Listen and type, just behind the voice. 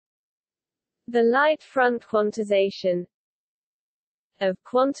The light front quantization of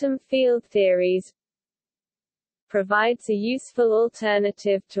quantum field theories provides a useful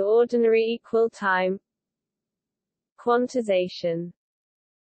alternative to ordinary equal-time quantization.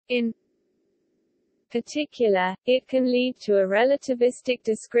 In particular, it can lead to a relativistic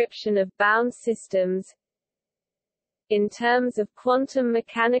description of bound systems in terms of quantum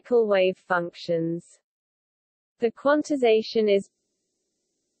mechanical wave functions. The quantization is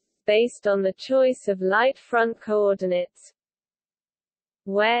based on the choice of light front coordinates,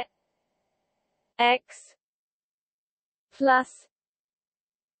 where x plus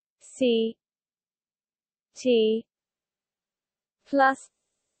c t plus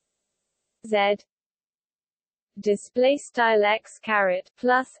z display style x caret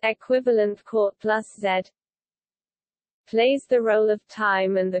plus equivalent court plus z plays the role of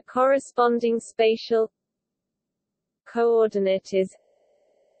time, and the corresponding spatial coordinate is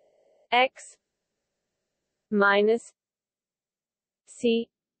x minus c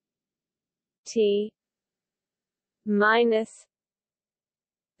t minus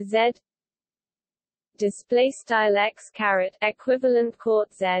z display style x caret equivalent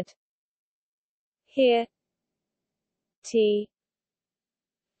court z. Here t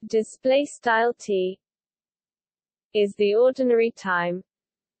display style t is the ordinary time,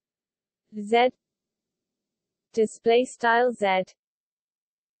 z display style z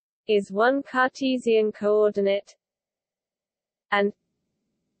is one Cartesian coordinate, and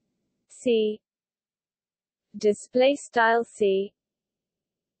c display style c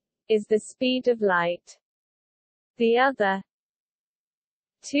is the speed of light. The other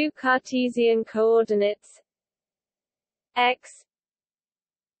two Cartesian coordinates x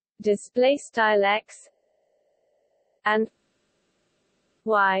display style x and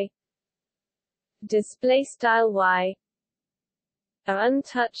y display style y are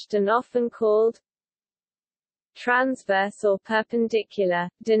untouched and often called transverse or perpendicular,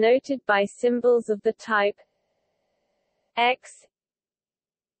 denoted by symbols of the type x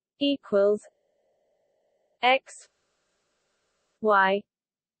equals x y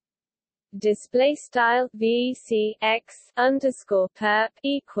display style vec x underscore perp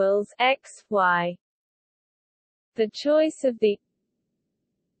equals x y. The choice of the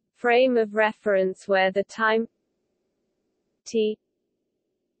frame of reference where the time t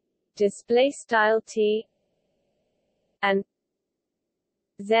display style t and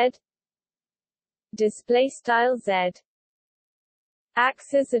z display style z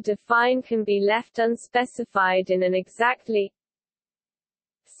acts as a define can be left unspecified in an exactly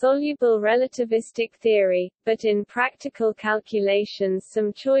soluble relativistic theory, but in practical calculations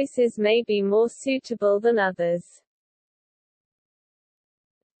some choices may be more suitable than others.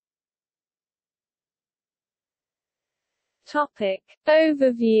 Topic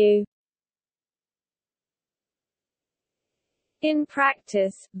overview. In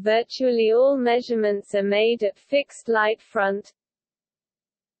practice, virtually all measurements are made at fixed light front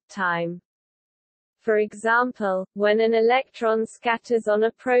time. For example, when an electron scatters on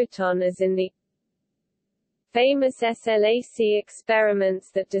a proton, as in the famous SLAC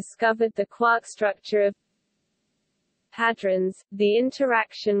experiments that discovered the quark structure of hadrons, the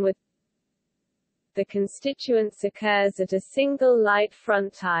interaction with the constituents occurs at a single light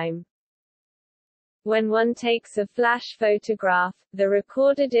front time. When one takes a flash photograph, the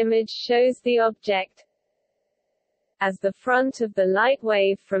recorded image shows the object as the front of the light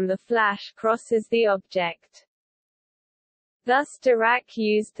wave from the flash crosses the object. Thus Dirac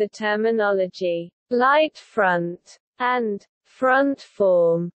used the terminology light front and front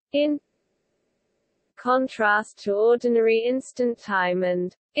form in contrast to ordinary instant time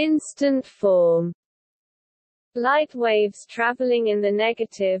and instant form. Light waves traveling in the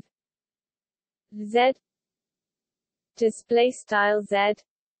negative z display style z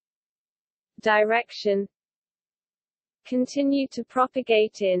direction continue to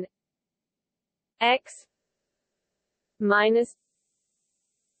propagate in x minus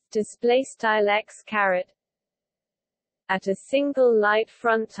display style x caret at a single light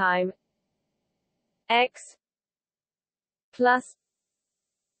front time x plus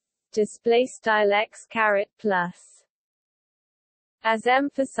display style x caret plus. As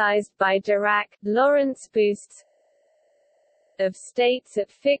emphasized by Dirac, Lorentz boosts of states at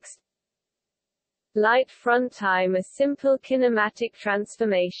fixed light front time are simple kinematic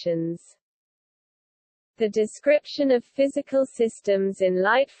transformations. The description of physical systems in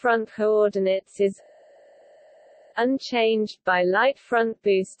light front coordinates is unchanged by light front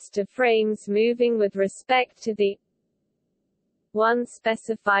boosts to frames moving with respect to the one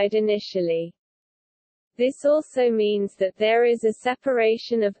specified initially. This also means that there is a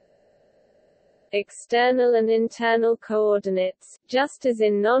separation of external and internal coordinates, just as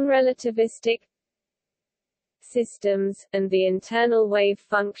in non-relativistic systems, and the internal wave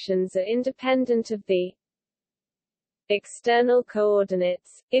functions are independent of the external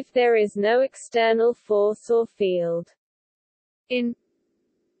coordinates, if there is no external force or field. In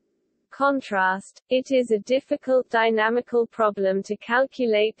contrast, it is a difficult dynamical problem to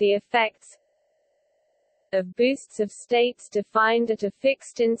calculate the effects of boosts of states defined at a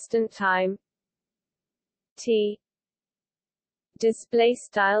fixed instant time t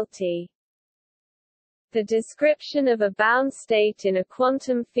 _t. The description of a bound state in a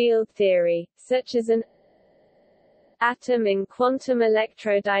quantum field theory, such as an atom in quantum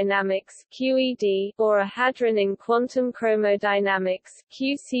electrodynamics (QED) or a hadron in quantum chromodynamics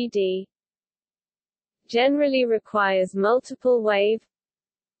 (QCD), generally requires multiple wave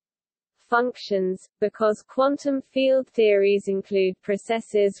functions, because quantum field theories include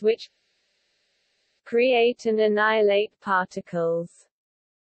processes which create and annihilate particles.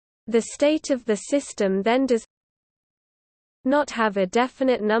 The state of the system then does not have a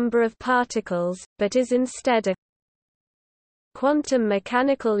definite number of particles, but is instead a quantum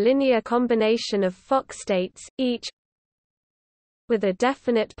mechanical linear combination of Fock states, each with a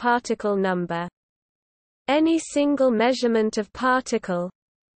definite particle number. Any single measurement of particle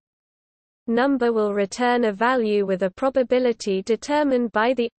number will return a value with a probability determined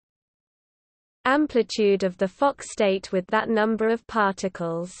by the amplitude of the Fock state with that number of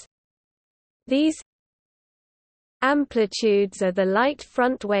particles. These amplitudes are the light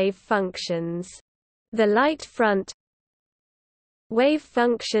front wave functions. The light front wave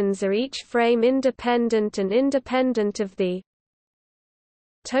functions are each frame independent and independent of the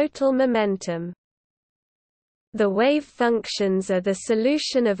total momentum. The wave functions are the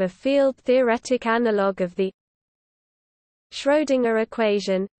solution of a field-theoretic analog of the Schrödinger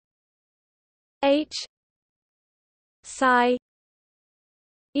equation H psi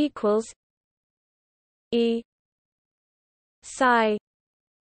equals E psi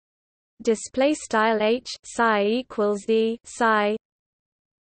display style H psi equals E psi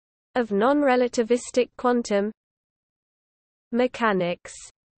of non-relativistic quantum mechanics.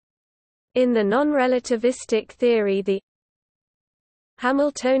 In the non-relativistic theory, the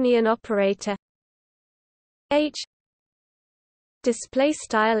Hamiltonian operator H display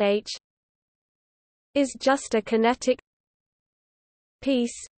style H is just a kinetic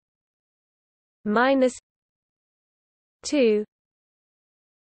piece minus 2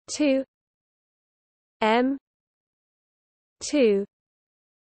 m 2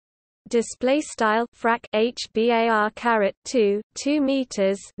 display style frac h bar caret 2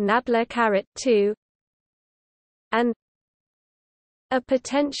 meters nabla caret 2 and a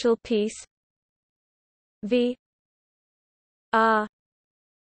potential piece v r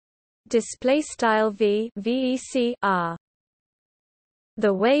display style vec r.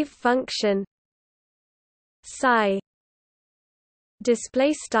 The wave function psi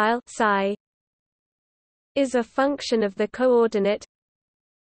display style psi is a function of the coordinate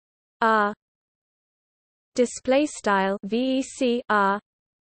r display style vec r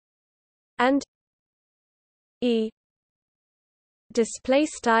and E display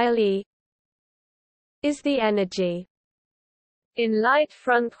style E is the energy. In light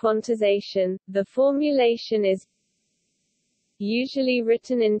front quantization, the formulation is usually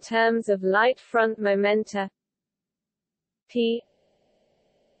written in terms of light front momenta p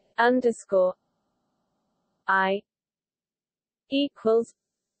underscore I equals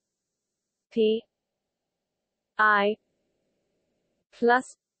p I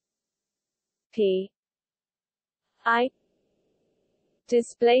plus p I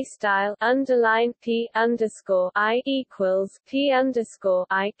display style underline p underscore I equals p underscore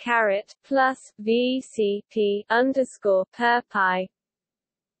I caret plus vec p underscore per pi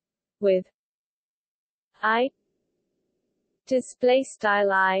with I display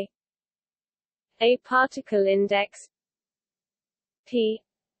style I a particle index p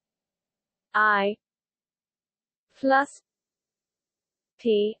I plus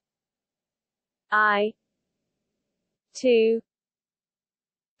p I 2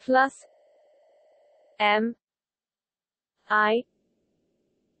 plus m I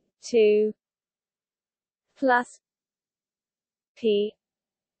 2 plus p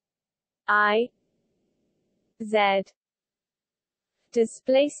I z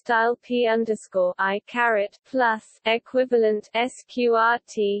display style p underscore I caret plus equivalent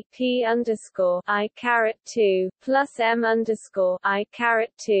sqrt p underscore I caret 2 plus m underscore I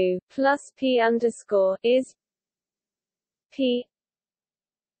caret 2 plus p underscore is p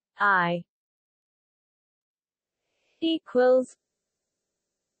I equals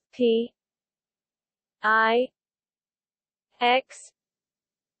p I X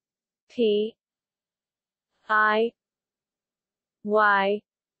P I Y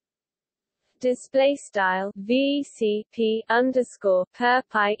display style VC P underscore per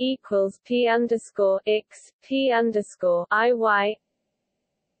pi equals P underscore X P underscore IY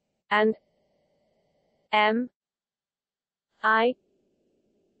and M I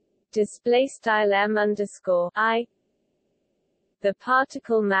display style M underscore I the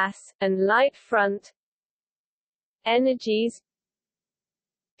particle mass and light front energies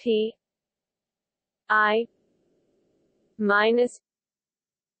P I minus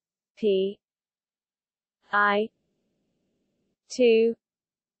P I 2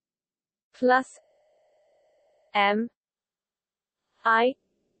 plus M I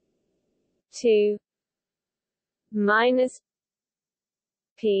 2 minus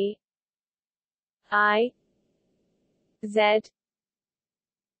P I Z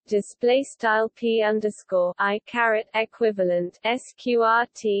display style P underscore I caret equivalent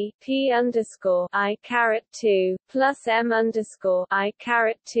sqrt P underscore I caret 2 plus M underscore I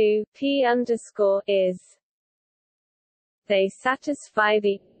caret 2 P underscore is. They satisfy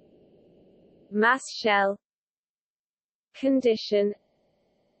the mass shell condition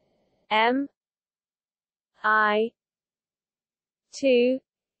M I 2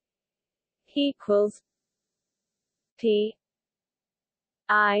 equals P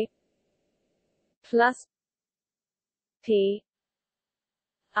I plus P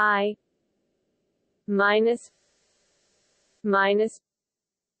I minus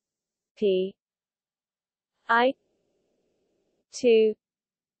P I 2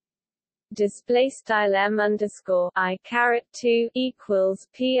 display style M underscore I caret 2 equals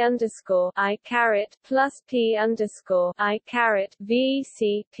P underscore I caret plus P underscore I caret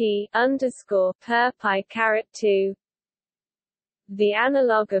VC P underscore per pi caret 2. The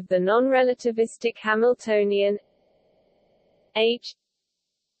analog of the non-relativistic Hamiltonian H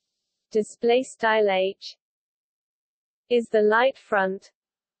display style H is the light front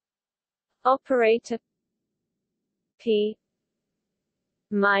operator P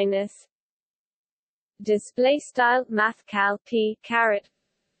minus display style mathcal P caret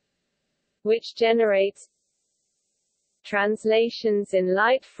which generates translations in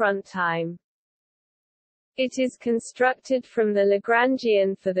light front time. It is constructed from the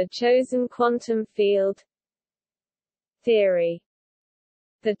Lagrangian for the chosen quantum field theory.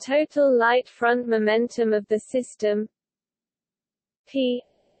 The total light front momentum of the system P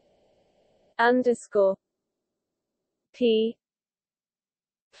underscore P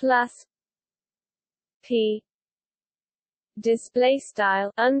plus P display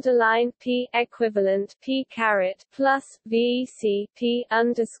style underline P equivalent P caret plus VC P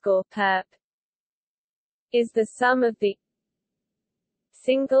underscore perp is the sum of the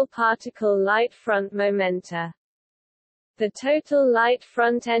single particle light front momenta. The total light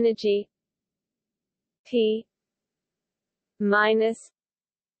front energy P minus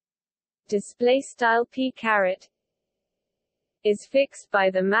display style P caret is fixed by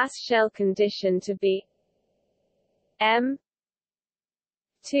the mass shell condition to be M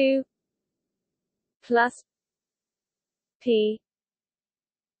 2 plus P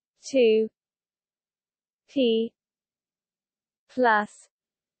 2 P plus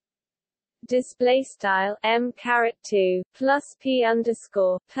display style M caret 2 plus P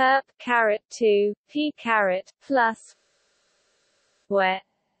underscore perp caret 2 P caret plus where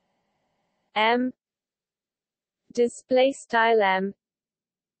M display style M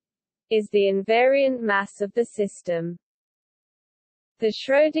is the invariant mass of the system. The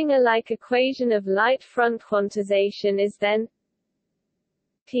Schrödinger-like equation of light front quantization is then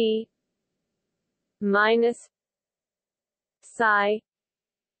P minus psi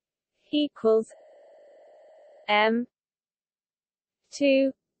equals M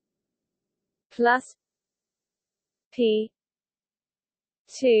 2 plus P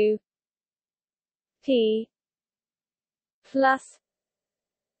 2 P plus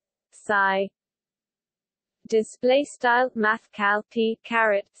psi display style mathcal P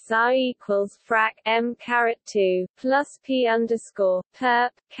caret psi equals frac M caret 2 plus P underscore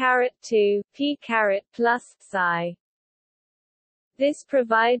perp caret 2 P caret plus psi. This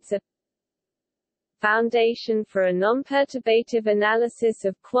provides a foundation for a nonperturbative analysis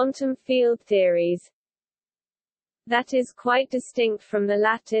of quantum field theories that is quite distinct from the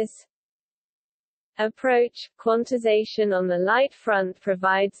lattice approach. Quantization on the light front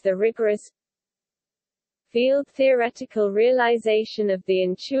provides the rigorous field theoretical realization of the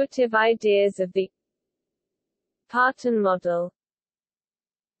intuitive ideas of the Parton model,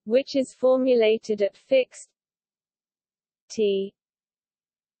 which is formulated at fixed T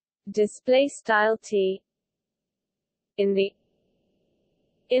display style t in the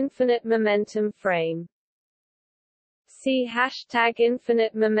infinite momentum frame. See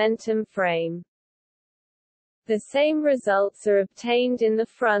 #infinite momentum frame. The same results are obtained in the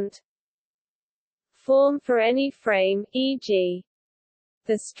front form for any frame, e.g.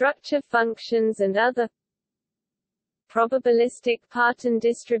 the structure functions and other probabilistic pattern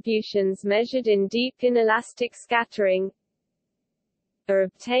distributions measured in deep inelastic scattering are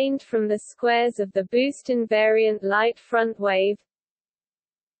obtained from the squares of the boost invariant light front wave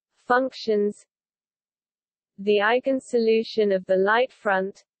functions, the eigensolution of the light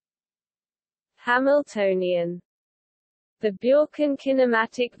front Hamiltonian, the Bjorken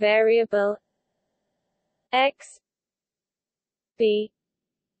kinematic variable x b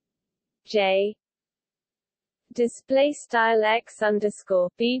j display style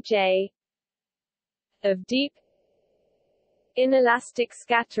x_bj of deep inelastic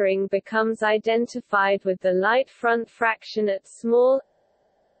scattering becomes identified with the light front fraction at small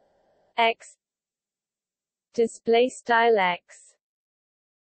x display style x.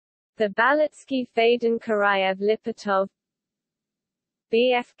 The Balitsky-Faden-Karayev-Lipatov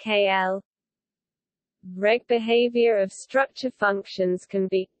BFKL reg behavior of structure functions can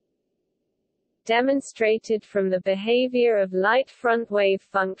be demonstrated from the behavior of light front wave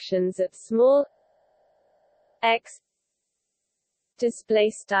functions at small x display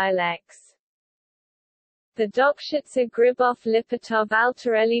style x. The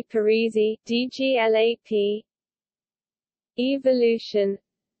Dokshitzer-Gribov-Lipatov-Altarelli-Parisi (DGLAP) evolution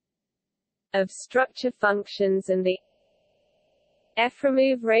of structure functions and the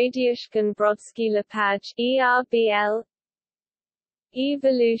Efremov-Radyushkin-Brodsky-Lepage (ERBL)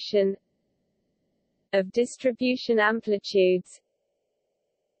 evolution of distribution amplitudes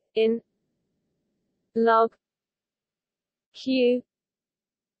in log q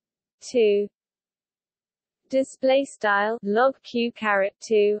 2 display style log q caret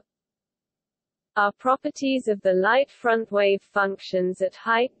 2 are properties of the light front wave functions at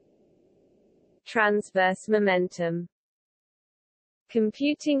high transverse momentum.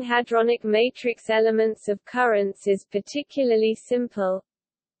 Computing hadronic matrix elements of currents is particularly simple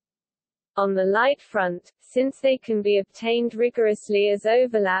on the light front, since they can be obtained rigorously as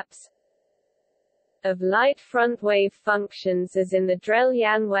overlaps of light front wave functions as in the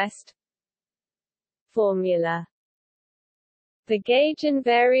Drell-Yan-West formula. The gauge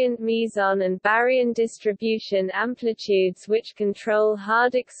invariant meson and baryon distribution amplitudes which control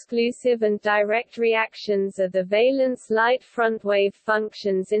hard exclusive and direct reactions are the valence light front wave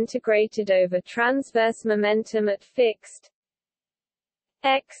functions integrated over transverse momentum at fixed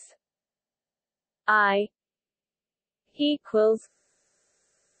x I equals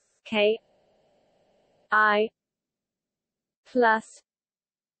k I plus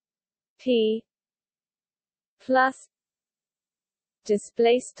p plus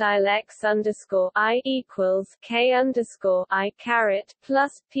display style x_I equals k_I caret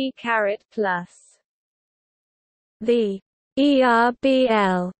plus p caret plus. The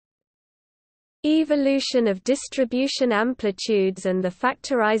ERBL evolution of distribution amplitudes and the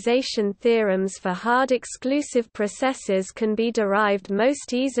factorization theorems for hard exclusive processes can be derived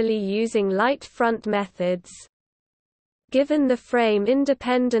most easily using light front methods. Given the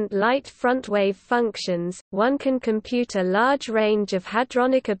frame-independent light front wave functions, one can compute a large range of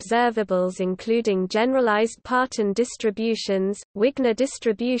hadronic observables including generalized pattern distributions, Wigner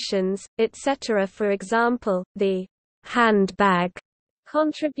distributions, etc. For example, the handbag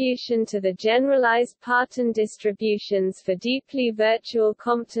contribution to the generalized pattern distributions for deeply virtual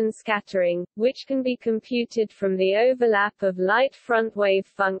Compton scattering, which can be computed from the overlap of light front wave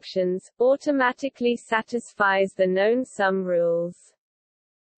functions, automatically satisfies the known sum rules.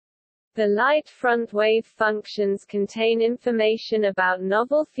 The light front wave functions contain information about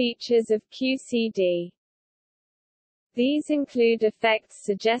novel features of QCD. These include effects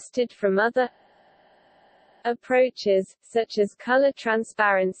suggested from other approaches, such as color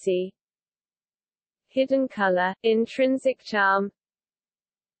transparency, hidden color, intrinsic charm,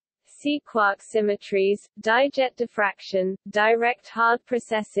 C-quark symmetries, dijet diffraction, direct hard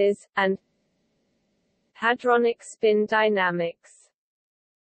processes, and hadronic spin dynamics.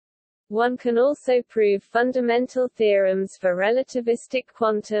 One can also prove fundamental theorems for relativistic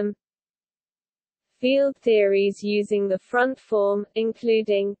quantum field theories using the front form,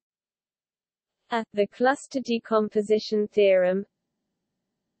 including a. the cluster decomposition theorem,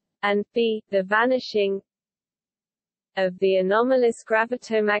 and b. the vanishing of the anomalous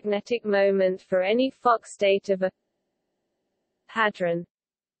gravitomagnetic moment for any Fock state of a hadron.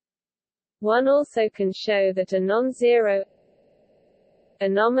 One also can show that a non-zero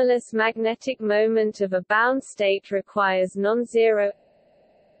anomalous magnetic moment of a bound state requires non-zero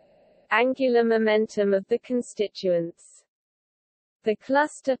angular momentum of the constituents. The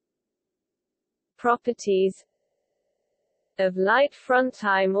cluster properties of light front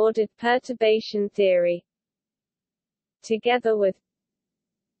time-ordered perturbation theory, together with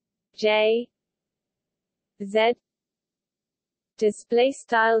J Z display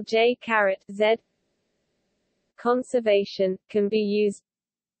style J caret Z conservation, can be used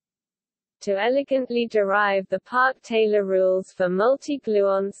to elegantly derive the Park-Taylor rules for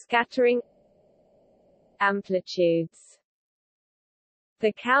multi-gluon scattering amplitudes.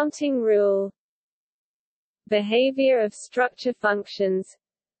 The counting rule, behavior of structure functions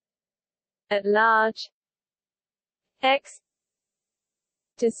at large x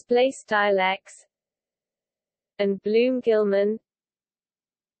display style x, and Bloom-Gilman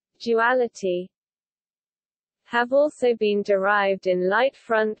duality have also been derived in light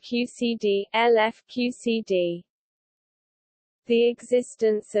front QCD, LF-QCD. The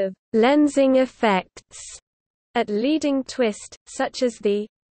existence of lensing effects at leading twist, such as the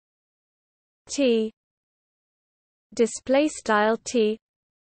T display style T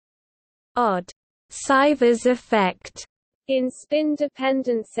odd Sivers effect in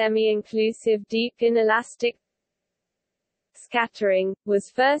spin-dependent semi-inclusive deep inelastic scattering, was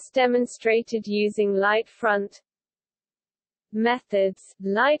first demonstrated using light front methods.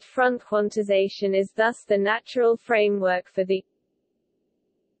 Light front quantization is thus the natural framework for the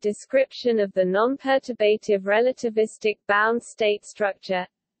description of the non-perturbative relativistic bound state structure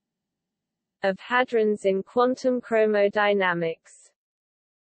of hadrons in quantum chromodynamics.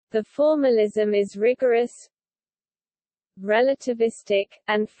 The formalism is rigorous, relativistic,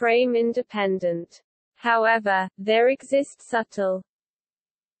 and frame-independent. However, there exist subtle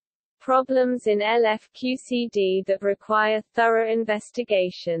problems in LF-QCD that require thorough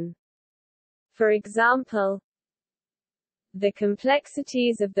investigation. For example, the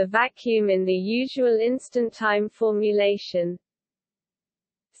complexities of the vacuum in the usual instant time formulation,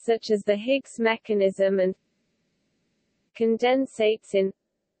 such as the Higgs mechanism and condensates in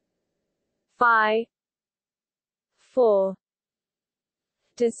phi 4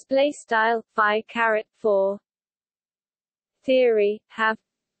 display style phi caret 4 theory, have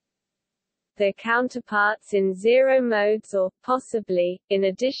their counterparts in zero modes or, possibly, in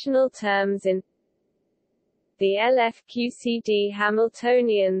additional terms in the LF-QCD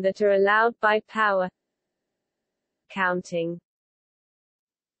Hamiltonian that are allowed by power counting.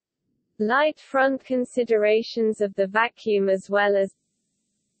 Light front considerations of the vacuum as well as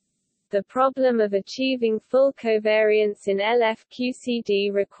the problem of achieving full covariance in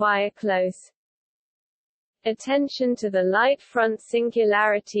LF-QCD require close attention to the light front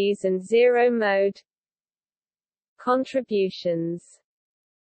singularities and zero-mode contributions.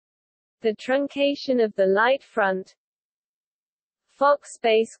 The truncation of the light front Fock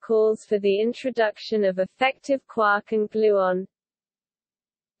space calls for the introduction of effective quark and gluon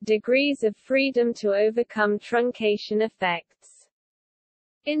degrees of freedom to overcome truncation effects.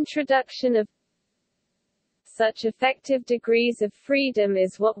 Introduction of such effective degrees of freedom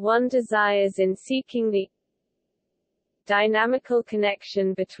is what one desires in seeking the dynamical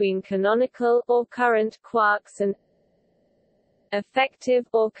connection between canonical or current quarks and effective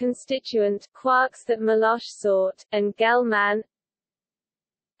or constituent quarks that Melosh sought, and Gell-Mann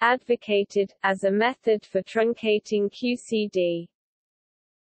advocated, as a method for truncating QCD.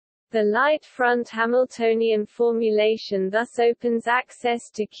 The light front Hamiltonian formulation thus opens access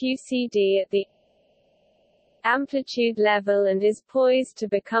to QCD at the amplitude level and is poised to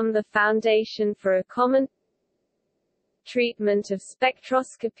become the foundation for a common treatment of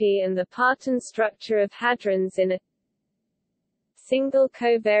spectroscopy and the Parton structure of hadrons in a single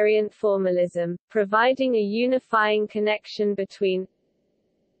covariant formalism, providing a unifying connection between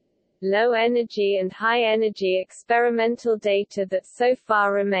low-energy and high-energy experimental data that so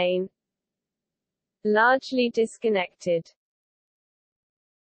far remain largely disconnected.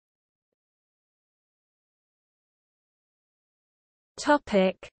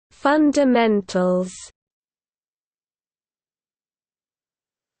 Topic: Fundamentals.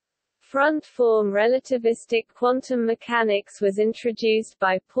 Front-form relativistic quantum mechanics was introduced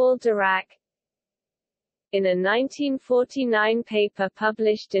by Paul Dirac in a 1949 paper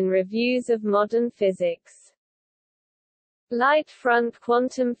published in Reviews of Modern Physics. Light front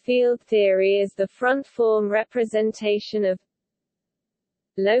quantum field theory is the front-form representation of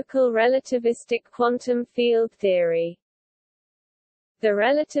local relativistic quantum field theory. The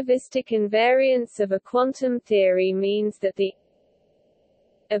relativistic invariance of a quantum theory means that the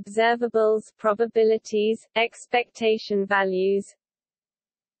observables, probabilities, expectation values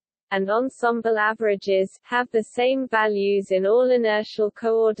and ensemble averages, have the same values in all inertial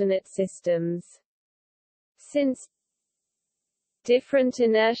coordinate systems. Since different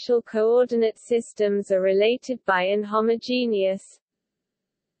inertial coordinate systems are related by inhomogeneous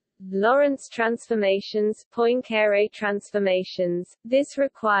Lorentz transformations, Poincaré transformations, this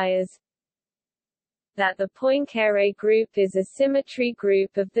requires that the Poincaré group is a symmetry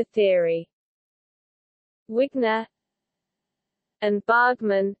group of the theory. Wigner and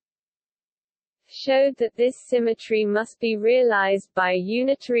Bargmann showed that this symmetry must be realized by a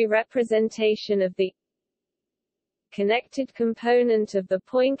unitary representation of the connected component of the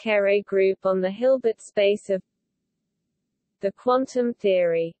Poincaré group on the Hilbert space of the quantum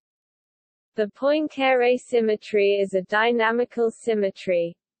theory. The Poincaré symmetry is a dynamical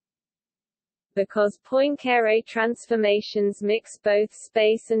symmetry because Poincaré transformations mix both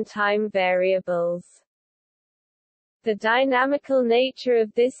space and time variables. The dynamical nature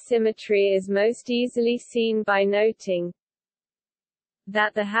of this symmetry is most easily seen by noting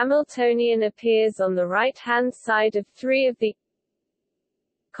that the Hamiltonian appears on the right-hand side of three of the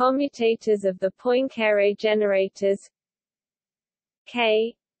commutators of the Poincaré generators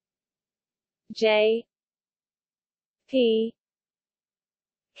K, J, P,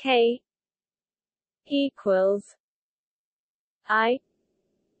 K equals I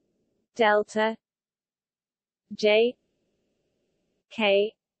delta J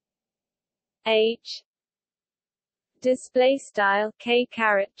K H display style K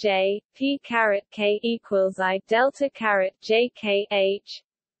caret J P caret K equals I delta caret J K H,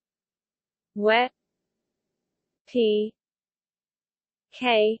 where P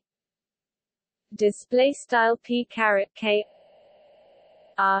K display style P caret K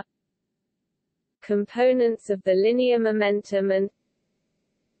are components of the linear momentum and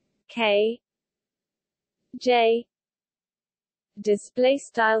K J display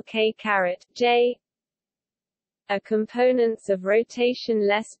style K caret J are components of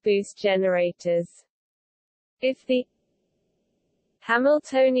rotation-less boost generators. If the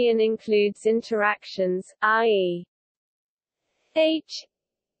Hamiltonian includes interactions, i.e. H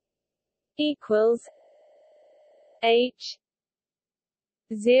equals H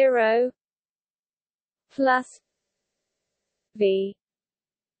 0 plus V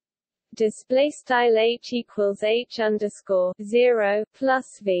display style H equals H underscore 0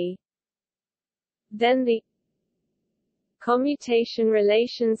 plus V, then the commutation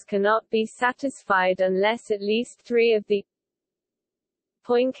relations cannot be satisfied unless at least three of the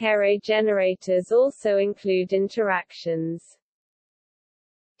Poincaré generators also include interactions.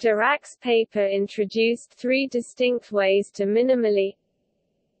 Dirac's paper introduced three distinct ways to minimally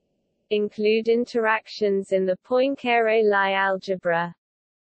include interactions in the Poincaré Lie algebra.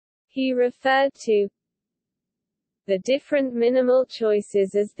 He referred to the different minimal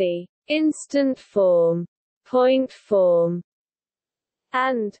choices as the instant form, point form,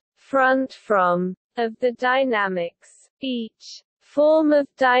 and front from of the dynamics. Each form of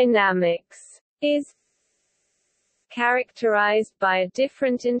dynamics is characterized by a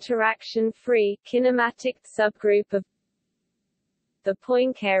different interaction-free kinematic subgroup of the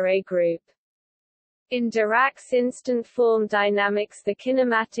Poincaré group. In Dirac's instant form dynamics, the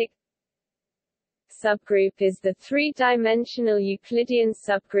kinematic subgroup is the three-dimensional Euclidean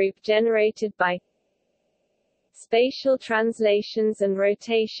subgroup generated by spatial translations and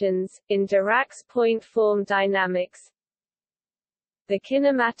rotations. In Dirac's point form dynamics, the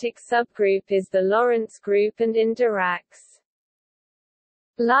kinematic subgroup is the Lorentz group, and in Dirac's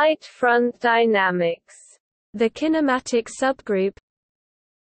light front dynamics, the kinematic subgroup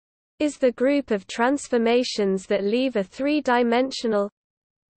is the group of transformations that leave a three-dimensional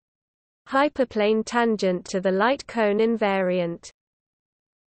hyperplane tangent to the light cone invariant.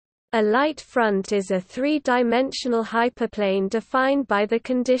 A light front is a three-dimensional hyperplane defined by the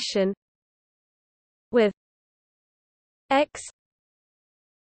condition with x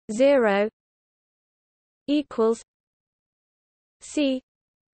 0 equals c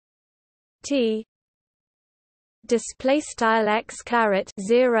t display style x caret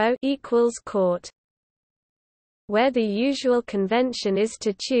 0 equals court, where the usual convention is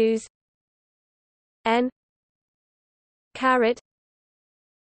to choose n caret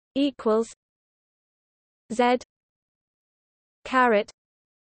equals z caret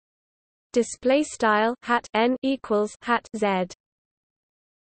display style hat n equals hat z.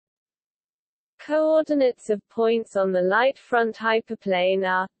 Coordinates of points on the light front hyperplane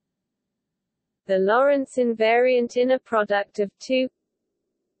are the Lorentz invariant inner product of two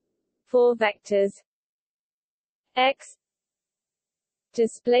 4 vectors x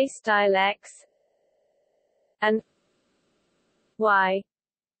display style x and y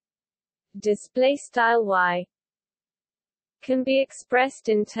display style y, can be expressed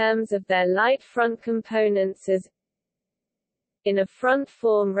in terms of their light front components as in a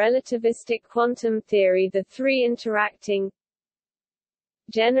front-form relativistic quantum theory. The three interacting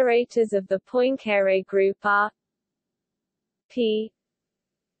generators of the Poincare group are p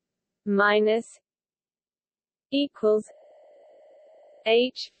minus equals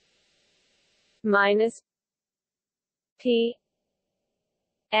h minus p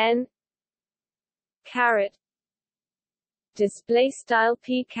n caret display style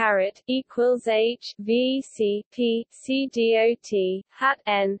p caret equals h v c p c dot hat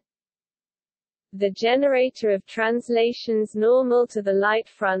n. The generator of translations normal to the light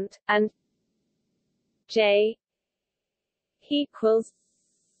front, and j equals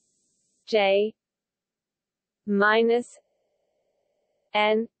j minus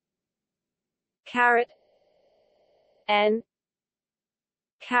n caret n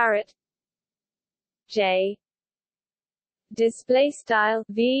caret j display style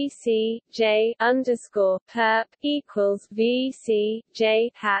VC J underscore perp equals VC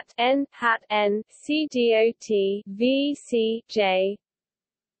J hat N C dot VC J.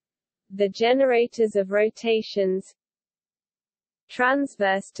 The generators of rotations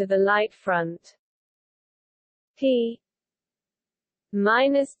transverse to the light front P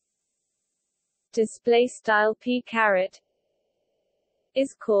minus display style P caret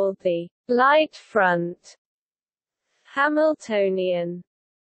is called the light front Hamiltonian.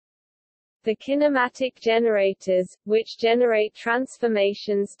 The kinematic generators, which generate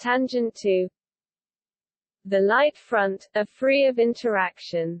transformations tangent to the light front, are free of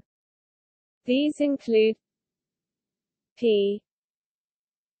interaction. These include P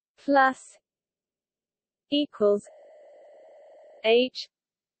plus equals H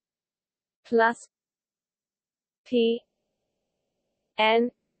plus P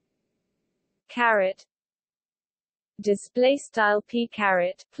N caret display style p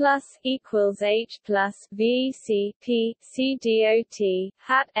caret plus equals h plus v c p c dot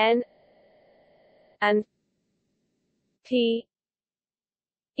hat n and p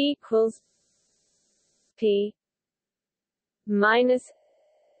equals p minus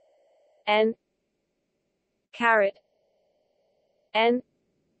n caret n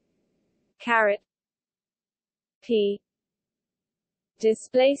caret p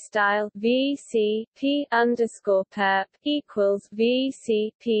display style VC P underscore perp equals VC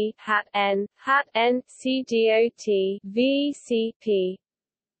P hat N C dot VC P,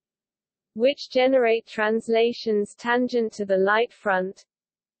 which generate translations tangent to the light front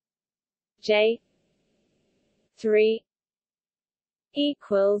J 3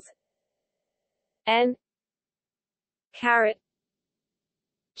 equals N caret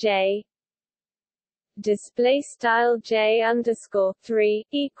J display style J underscore 3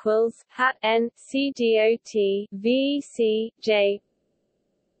 equals hat N C dot VC J,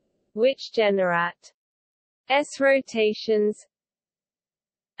 which generate S rotations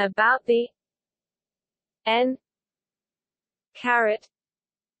about the N caret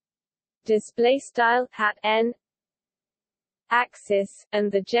display style hat N axis,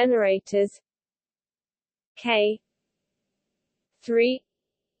 and the generators K 3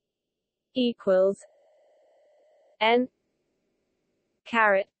 equals N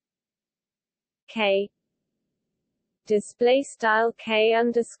caret K display style K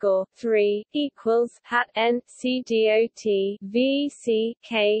underscore 3 equals hat N C dot VC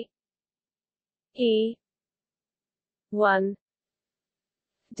K E 1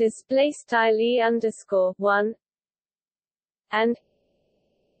 display style E underscore 1 and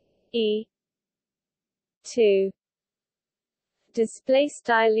E 2 display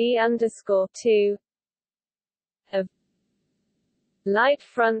style E underscore 2 of light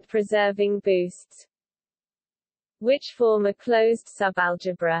front preserving boosts, which form a closed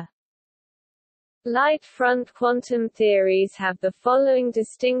subalgebra. Light front quantum theories have the following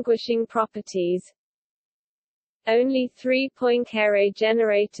distinguishing properties. Only 3 Poincare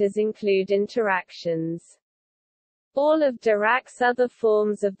generators include interactions. All of Dirac's other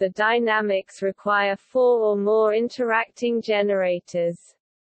forms of the dynamics require 4 or more interacting generators.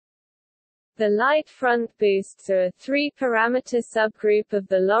 The light front boosts are a 3-parameter subgroup of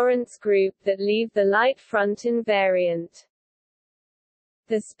the Lorentz group that leave the light front invariant.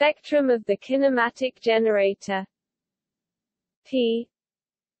 The spectrum of the kinematic generator P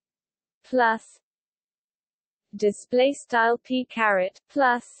plus display style P caret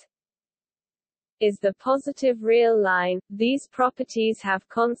plus is the positive real line. These properties have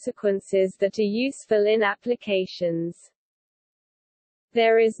consequences that are useful in applications.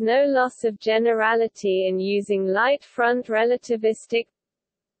 There is no loss of generality in using light front relativistic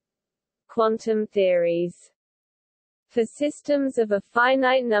quantum theories. For systems of a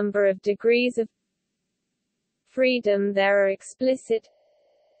finite number of degrees of freedom, there are explicit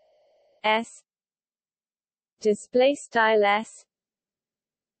S (S)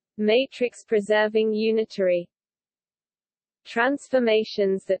 matrix preserving unitary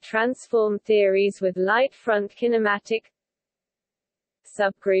transformations that transform theories with light front kinematic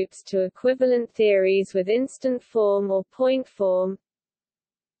subgroups to equivalent theories with instant form or point form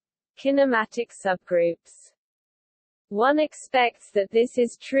kinematic subgroups. One expects that this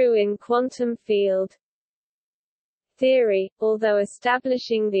is true in quantum field theory, although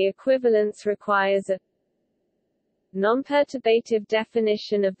establishing the equivalence requires a nonperturbative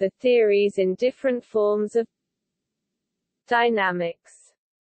definition of the theories in different forms of dynamics.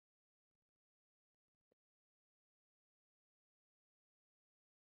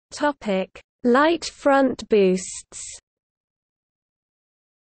 Topic: Light front boosts.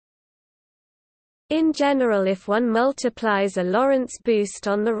 In general, if one multiplies a Lorentz boost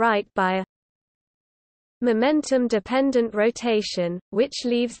on the right by a momentum-dependent rotation, which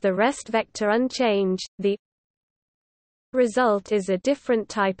leaves the rest vector unchanged, the result is a different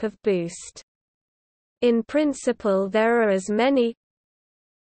type of boost. In principle, there are as many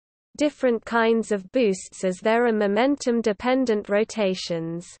different kinds of boosts as there are momentum-dependent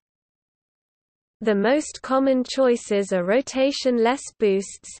rotations. The most common choices are rotation-less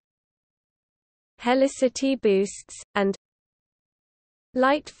boosts, helicity boosts, and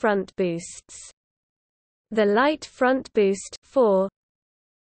light front boosts. The light front boost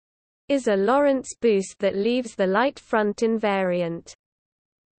is a Lorentz boost that leaves the light front invariant.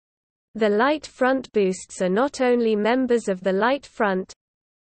 The light front boosts are not only members of the light front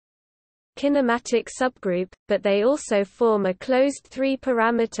kinematic subgroup, but they also form a closed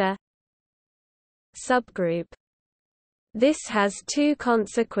three-parameter subgroup. This has two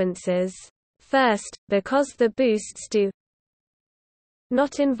consequences. First, because the boosts do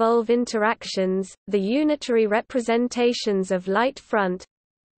not involve interactions, the unitary representations of light front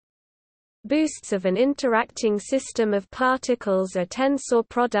boosts of an interacting system of particles are tensor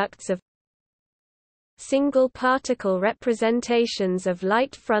products of single particle representations of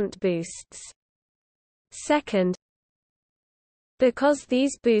light front boosts. Second, because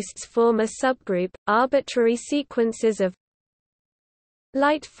these boosts form a subgroup, arbitrary sequences of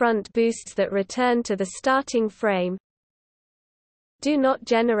light front boosts that return to the starting frame do not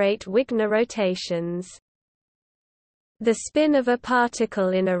generate Wigner rotations. The spin of a particle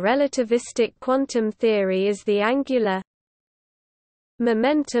in a relativistic quantum theory is the angular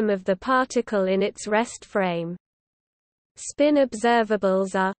momentum of the particle in its rest frame. Spin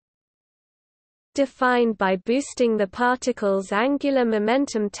observables are defined by boosting the particle's angular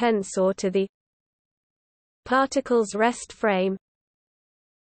momentum tensor to the particle's rest frame,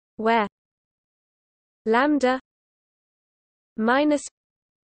 where lambda minus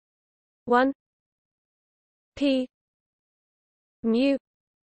 1 p mu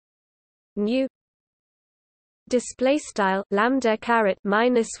display style lambda caret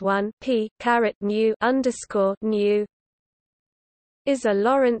minus 1 p caret mu underscore nu is a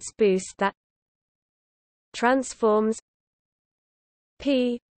Lorentz boost that transforms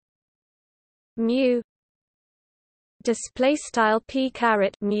p mu display style p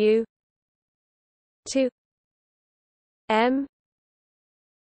caret mu to m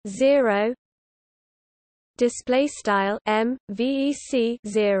 0 display style m vec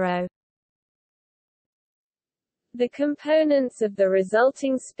 0. The components of the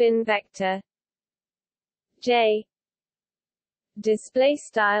resulting spin vector j display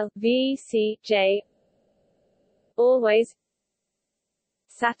style vec j always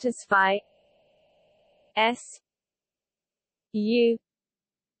satisfy s u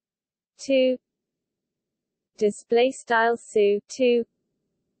 2 display style su 2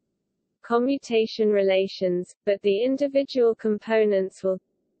 commutation relations, but the individual components will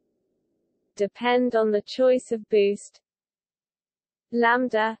depend on the choice of boost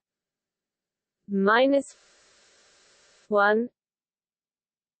lambda minus 1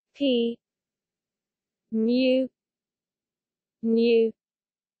 p mu nu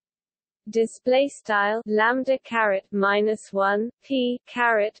display style lambda caret minus 1 p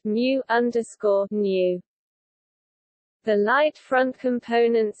caret mu underscore nu. The light front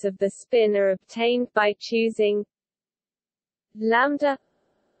components of the spin are obtained by choosing lambda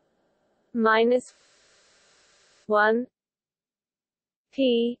minus 1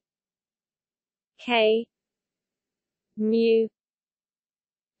 p k mu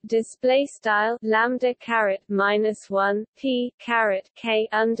display style lambda caret minus 1 p caret k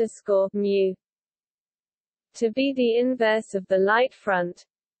underscore mu to be the inverse of the light front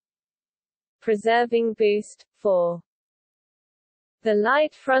preserving boost 4. The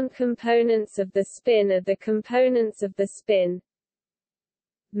light front components of the spin are the components of the spin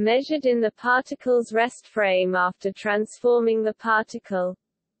measured in the particle's rest frame after transforming the particle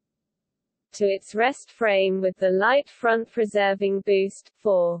to its rest frame with the light front preserving boost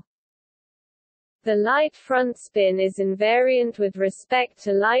 4. The light front spin is invariant with respect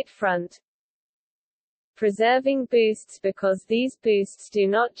to light front preserving boosts because these boosts do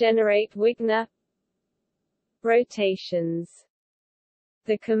not generate Wigner rotations.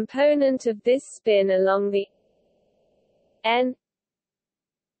 The component of this spin along the n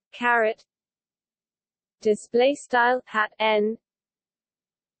caret display style hat n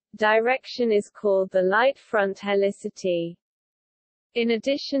direction is called the light front helicity. In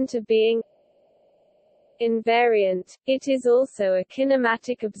addition to being invariant, it is also a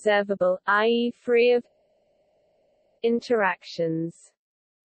kinematic observable, i.e. free of interactions.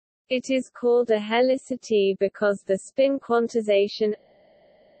 It is called a helicity because the spin quantization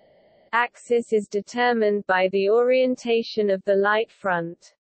axis is determined by the orientation of the light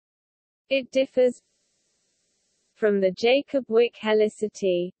front. It differs from the Jacob-Wick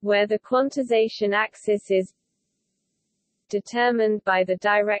helicity, where the quantization axis is determined by the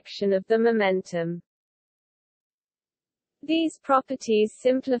direction of the momentum. These properties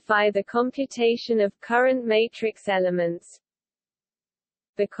simplify the computation of current matrix elements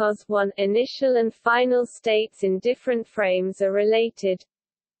because 1. Initial and final states in different frames are related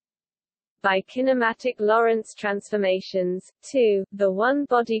by kinematic Lorentz transformations. 2. The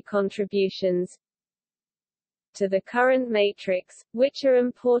one-body contributions to the current matrix, which are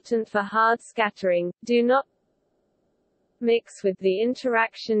important for hard scattering, do not mix with the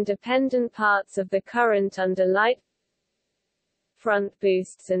interaction-dependent parts of the current under light front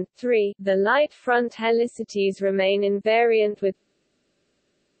boosts, and 3. The light front helicities remain invariant with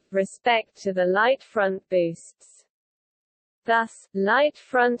respect to the light front boosts. Thus, light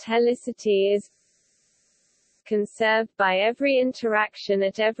front helicity is conserved by every interaction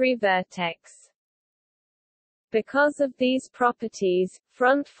at every vertex. Because of these properties,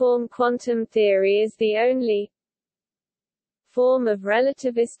 front-form quantum theory is the only form of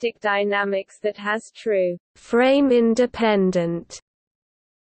relativistic dynamics that has true frame-independent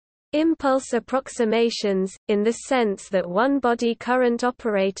impulse approximations, in the sense that one-body current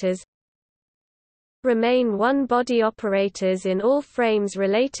operators remain one-body operators in all frames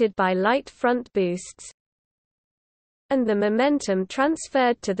related by light front boosts, and the momentum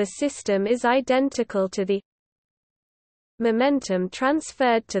transferred to the system is identical to the momentum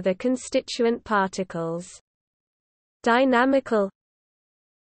transferred to the constituent particles. Dynamical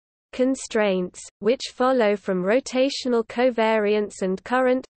constraints, which follow from rotational covariance and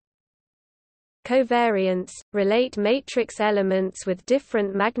current covariance, relate matrix elements with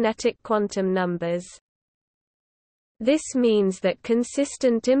different magnetic quantum numbers. This means that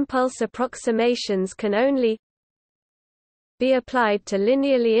consistent impulse approximations can only be applied to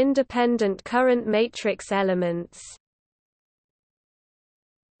linearly independent current matrix elements.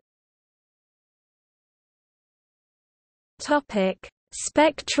 Topic: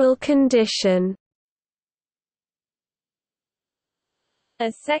 Spectral condition.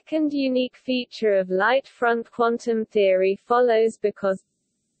 A second unique feature of light front quantum theory follows because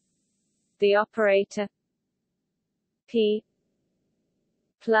the operator p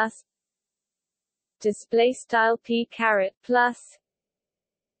plus display style p caret plus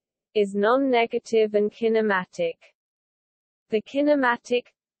is non-negative and kinematic. The kinematic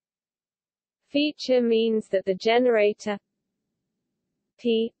feature means that the generator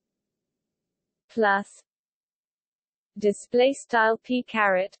p plus display style p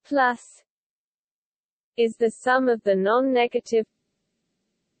caret plus is the sum of the non-negative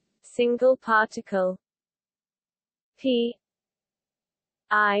single particle p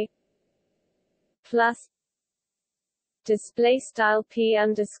I plus display style p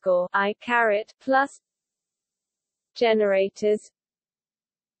underscore I caret plus generators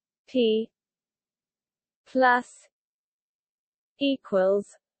p plus equals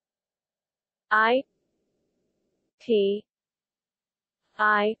I p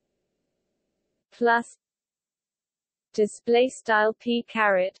I plus display style p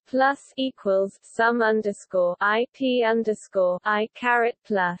caret plus equals sum underscore I p underscore I caret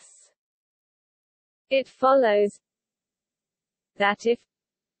plus. It follows that if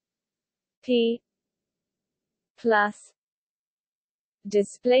p plus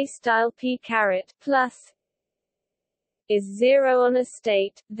display style p caret plus is 0 on a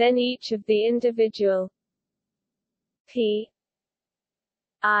state, then each of the individual p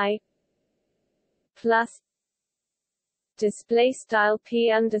I plus display style p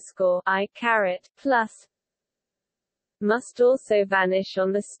underscore I caret plus must also vanish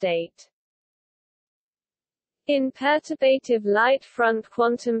on the state. In perturbative light front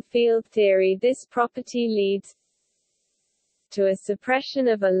quantum field theory, this property leads to a suppression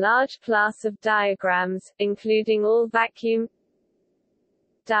of a large class of diagrams, including all vacuum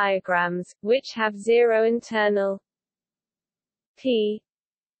diagrams, which have zero internal p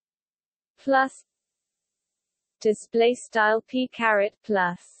plus display style p caret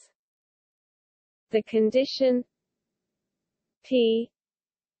plus. The condition p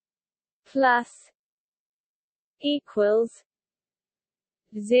plus equals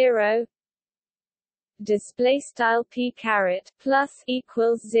 0 display style p caret plus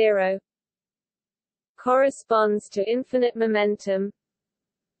equals 0 corresponds to infinite momentum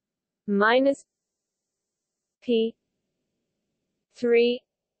minus p 3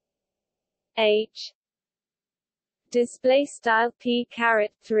 h display style p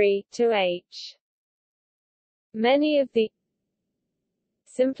caret 3 to h. Many of the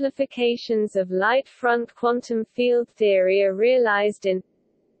simplifications of light front quantum field theory are realized in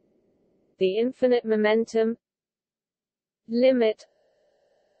the infinite momentum limit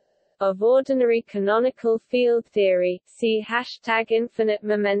of ordinary canonical field theory. See #infinite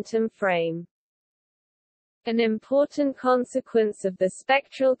momentum frame. An important consequence of the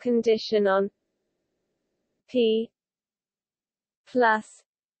spectral condition on p plus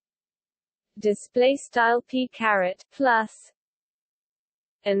display style p caret plus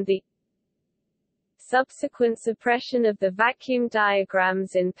and the subsequent suppression of the vacuum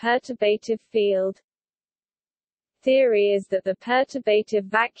diagrams in perturbative field theory is that the perturbative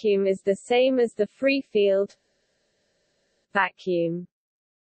vacuum is the same as the free field vacuum.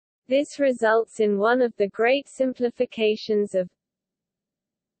 This results in one of the great simplifications of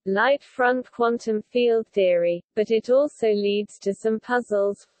light front quantum field theory, but it also leads to some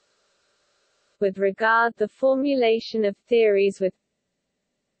puzzles with regard the formulation of theories with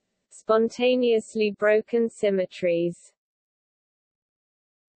spontaneously broken symmetries.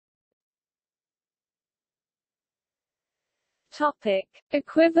 Topic: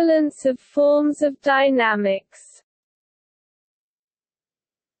 Equivalence of forms of dynamics.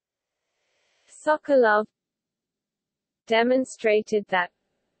 Sokolov demonstrated that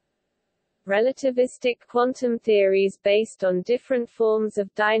relativistic quantum theories based on different forms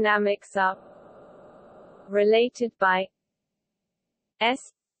of dynamics are related by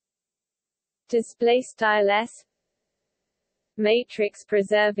S display style S matrix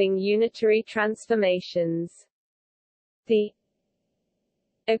preserving unitary transformations. The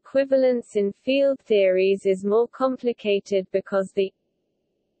equivalence in field theories is more complicated because the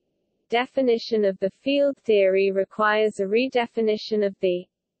definition of the field theory requires a redefinition of the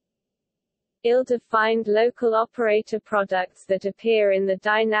ill-defined local operator products that appear in the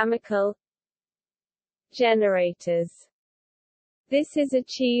dynamical generators. This is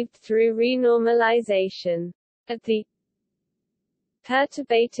achieved through renormalization. At the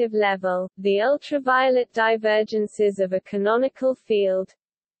perturbative level, the ultraviolet divergences of a canonical field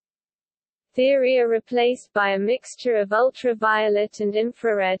theory are replaced by a mixture of ultraviolet and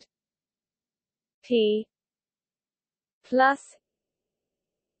infrared P plus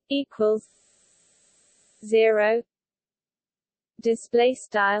equals 0 display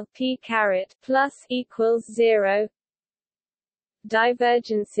style P caret plus equals 0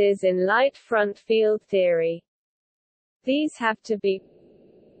 divergences in light front field theory. These have to be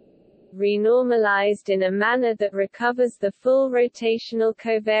renormalized in a manner that recovers the full rotational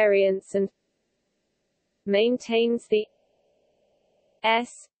covariance and maintains the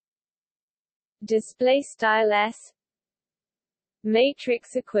S display style S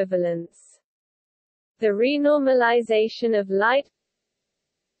matrix equivalence. The renormalization of light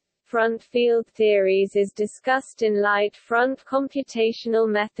front field theories is discussed in light front computational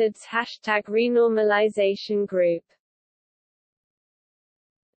methods #renormalization group.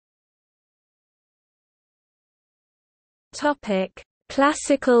 Topic: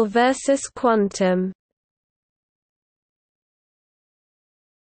 Classical versus quantum.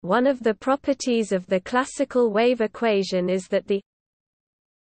 One of the properties of the classical wave equation is that the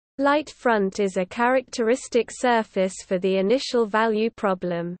light front is a characteristic surface for the initial value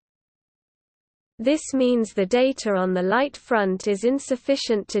problem. This means the data on the light front is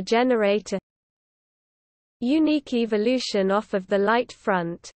insufficient to generate a unique evolution off of the light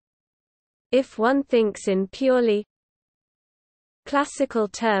front. If one thinks in purely classical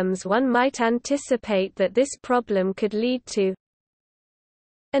terms, one might anticipate that this problem could lead to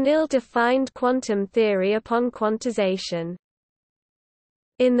an ill-defined quantum theory upon quantization.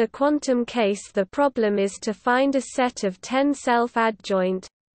 In the quantum case, the problem is to find a set of 10 self-adjoint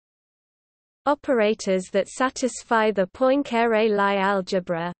operators that satisfy the Poincare-Lie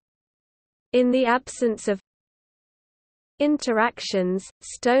algebra. In the absence of interactions,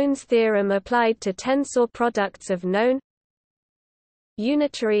 Stone's theorem applied to tensor products of known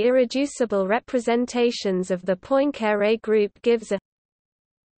unitary irreducible representations of the Poincare group gives a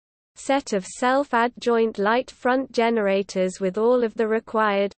set of self-adjoint light front generators with all of the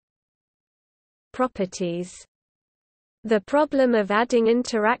required properties. The problem of adding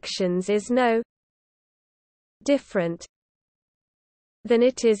interactions is no different than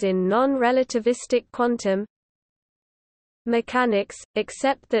it is in non-relativistic quantum mechanics,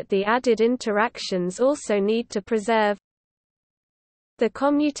 except that the added interactions also need to preserve the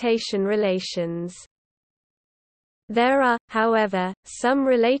commutation relations. There are, however, some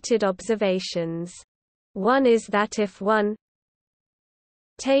related observations. One is that if one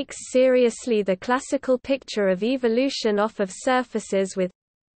takes seriously the classical picture of evolution off of surfaces with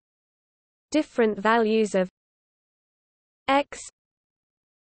different values of x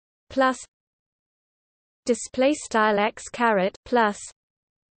plus displaystyle x caret plus,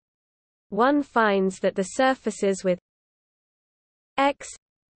 one finds that the surfaces with x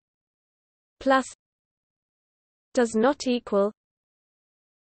plus does not equal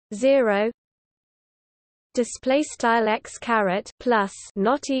 0 displaystyle x caret plus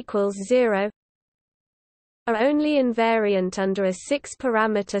not equals 0 are only invariant under a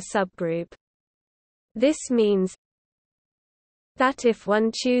 6-parameter subgroup. This means that if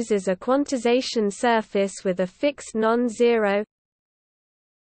one chooses a quantization surface with a fixed non-zero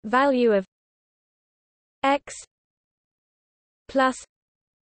value of x plus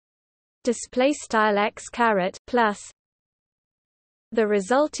displaystyle x caret plus, the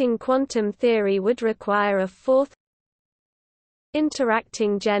resulting quantum theory would require a fourth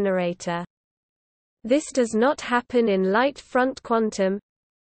interacting generator. This does not happen in light front quantum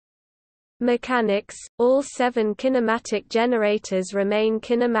mechanics. All 7 kinematic generators remain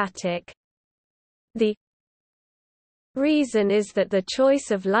kinematic. The reason is that the choice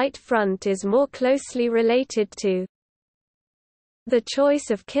of light front is more closely related to the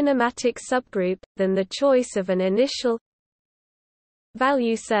choice of kinematic subgroup than the choice of an initial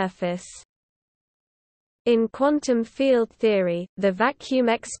value surface. In quantum field theory, the vacuum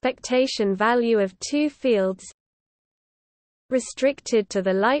expectation value of 2 fields restricted to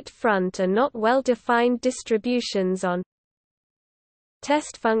the light front are not well-defined distributions on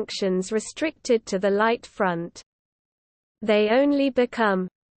test functions restricted to the light front. They only become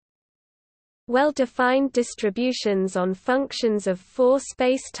well-defined distributions on functions of 4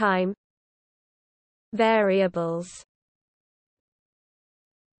 space-time variables.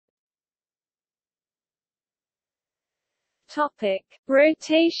 Topic: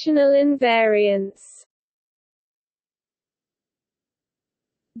 Rotational invariance.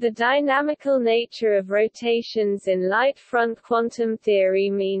 The dynamical nature of rotations in light front quantum theory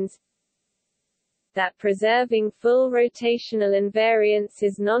means that preserving full rotational invariance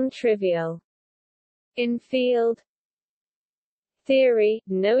is non-trivial. In field theory,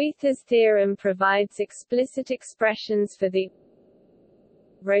 Noether's theorem provides explicit expressions for the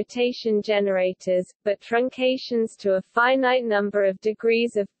rotation generators, but truncations to a finite number of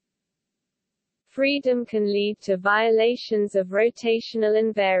degrees of freedom can lead to violations of rotational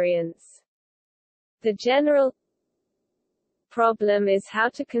invariance. The general problem is how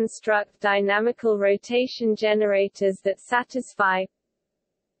to construct dynamical rotation generators that satisfy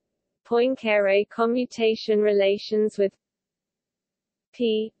Poincare commutation relations with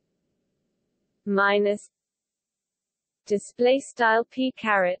p minus displaystyle p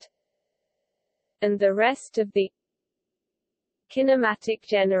caret and the rest of the kinematic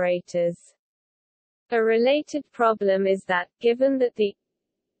generators. A related problem is that, given that the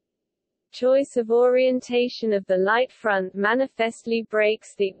choice of orientation of the light front manifestly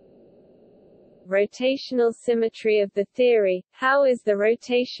breaks the rotational symmetry of the theory, how is the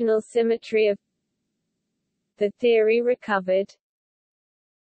rotational symmetry of the theory recovered?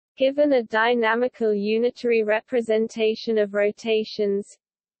 Given a dynamical unitary representation of rotations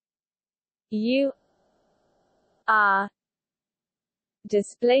u r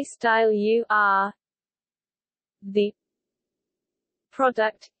displaystyle u r, the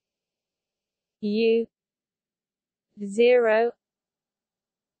product u 0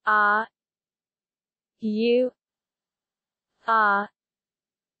 r u r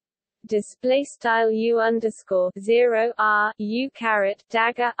displaystyle u underscore 0 r u caret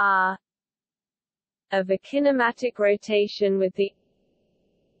dagger r of a kinematic rotation with the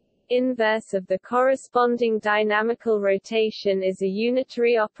inverse of the corresponding dynamical rotation is a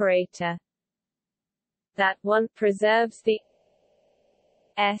unitary operator. That 1 preserves the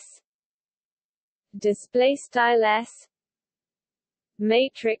S display style S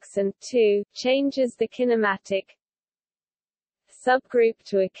matrix and 2 changes the kinematic subgroup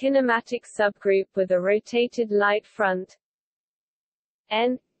to a kinematic subgroup with a rotated light front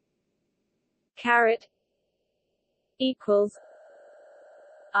N caret equals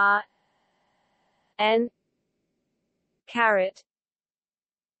R N caret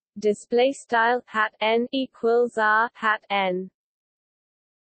display style hat N equals R hat N.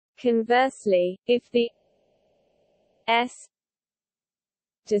 Conversely, if the S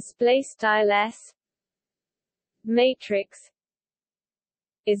display style S matrix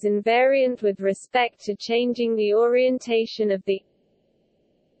is invariant with respect to changing the orientation of the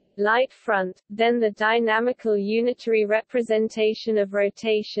light front, then the dynamical unitary representation of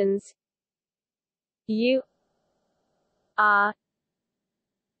rotations U R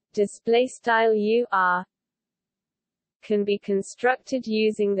display style U R can be constructed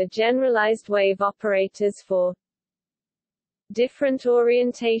using the generalized wave operators for different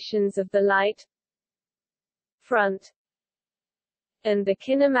orientations of the light front and the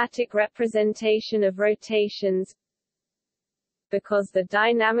kinematic representation of rotations, because the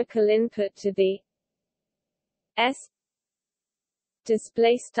dynamical input to the S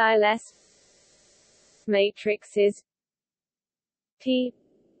display style S matrix is P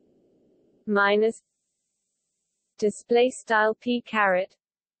minus display style P caret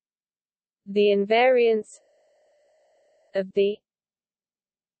the invariance of the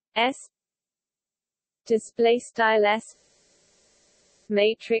S display style S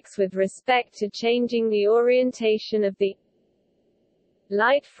matrix with respect to changing the orientation of the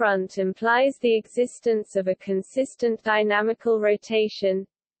light front implies the existence of a consistent dynamical rotation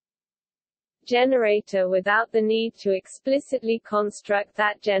generator without the need to explicitly construct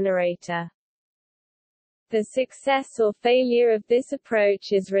that generator. The success or failure of this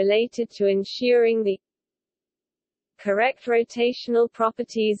approach is related to ensuring the correct rotational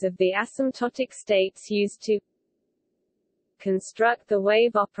properties of the asymptotic states used to construct the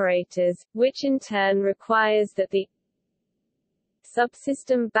wave operators, which in turn requires that the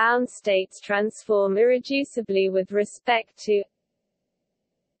subsystem bound states transform irreducibly with respect to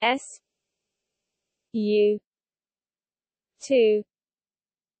S U 2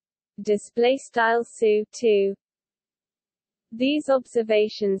 display style SU 2. These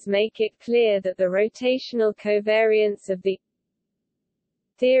observations make it clear that the rotational covariance of the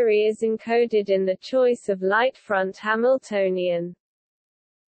theory is encoded in the choice of light front Hamiltonian.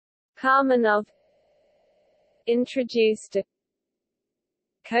 Kamenov introduced a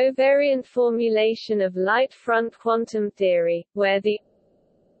covariant formulation of light front quantum theory, where the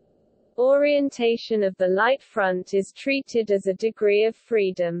orientation of the light front is treated as a degree of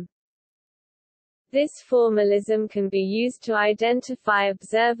freedom. This formalism can be used to identify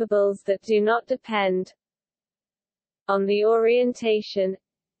observables that do not depend on the orientation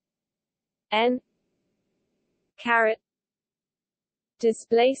n caret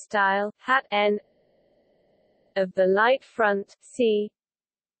display style hat n of the light front. See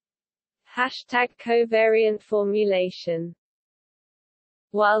hashtag covariant formulation.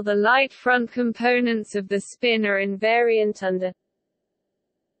 While the light front components of the spin are invariant under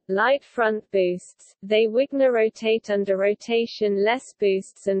light front boosts, they Wigner rotate under rotation-less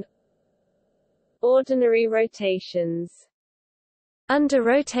boosts and ordinary rotations. Under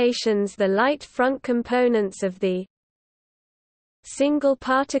rotations, the light front components of the single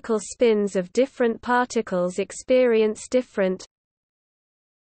particle spins of different particles experience different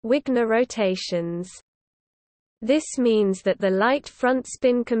Wigner rotations. This means that the light front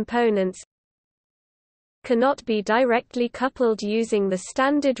spin components cannot be directly coupled using the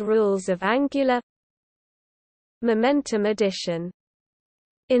standard rules of angular momentum addition.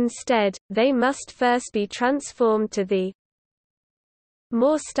 Instead, they must first be transformed to the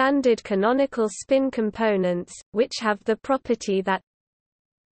more standard canonical spin components, which have the property that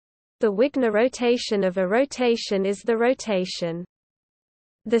the Wigner rotation of a rotation is the rotation.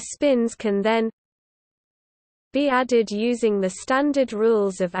 The spins can then be added using the standard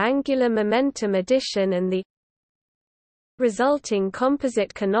rules of angular momentum addition, and the resulting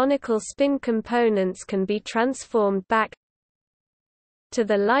composite canonical spin components can be transformed back to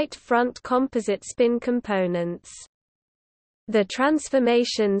the light front composite spin components. The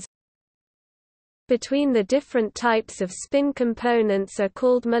transformations between the different types of spin components are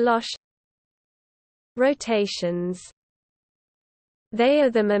called Melosh rotations. They are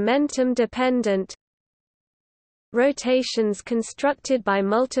the momentum-dependent rotations constructed by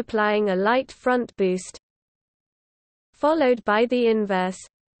multiplying a light front boost followed by the inverse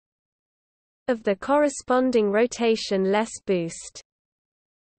of the corresponding rotation-less boost.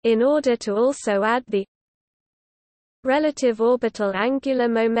 In order to also add the relative orbital angular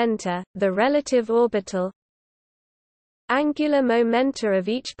momenta, the relative orbital angular momenta of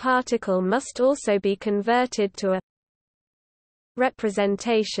each particle must also be converted to a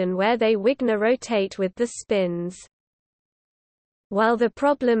representation where they Wigner rotate with the spins. While the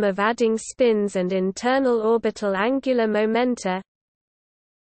problem of adding spins and internal orbital angular momenta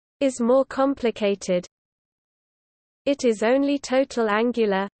is more complicated, it is only total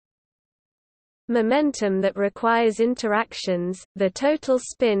angular momentum that requires interactions. The total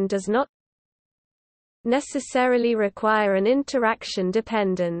spin does not necessarily require an interaction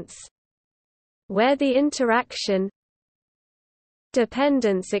dependence. Where the interaction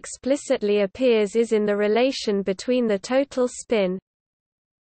dependence explicitly appears is in the relation between the total spin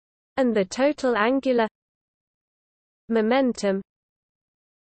and the total angular momentum,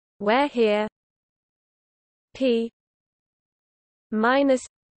 where here p minus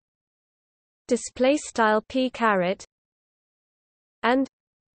display style p caret and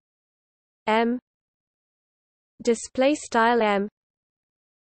m display style m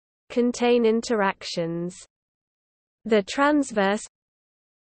contain interactions. The transverse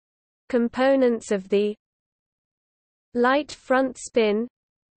components of the light front spin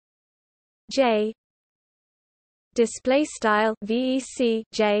j display style vec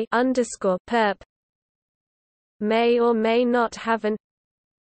j underscore perp may or may not have an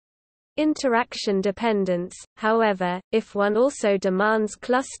interaction dependence. However, if one also demands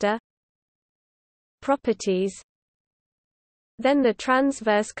cluster properties, then the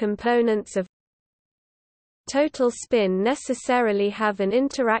transverse components of total spin necessarily have an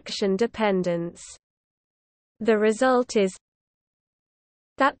interaction dependence. The result is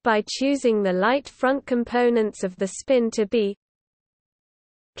that by choosing the light front components of the spin to be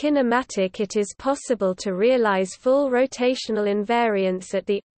kinematic, it is possible to realize full rotational invariance at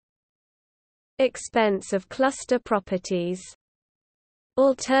the expense of cluster properties.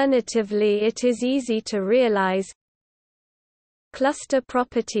 Alternatively, it is easy to realize cluster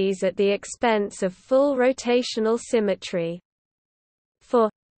properties at the expense of full rotational symmetry. For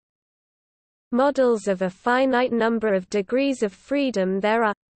models of a finite number of degrees of freedom, there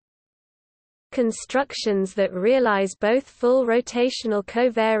are constructions that realize both full rotational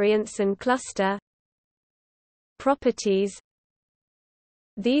covariance and cluster properties.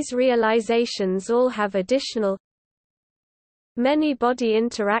 These realizations all have additional many-body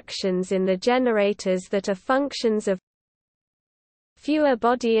interactions in the generators that are functions of fewer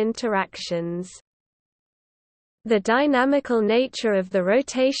body interactions. The dynamical nature of the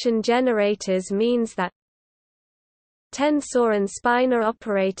rotation generators means that tensor and spinor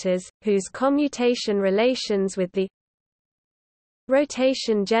operators, whose commutation relations with the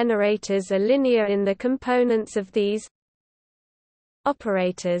rotation generators are linear in the components of these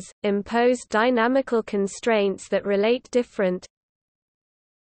operators, impose dynamical constraints that relate different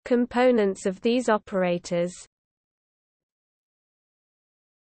components of these operators.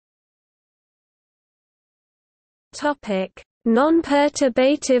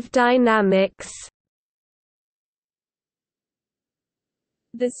 Nonperturbative dynamics.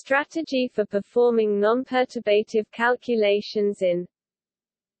 The strategy for performing nonperturbative calculations in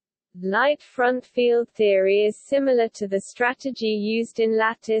light front field theory is similar to the strategy used in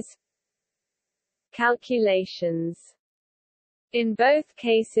lattice calculations. In both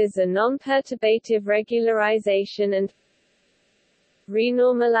cases, a nonperturbative regularization and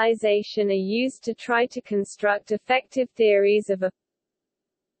renormalization are used to try to construct effective theories of a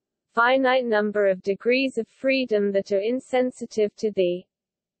finite number of degrees of freedom that are insensitive to the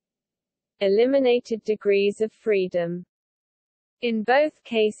eliminated degrees of freedom. In both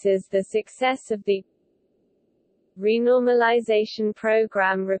cases, the success of the renormalization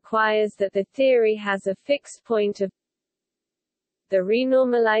program requires that the theory has a fixed point of the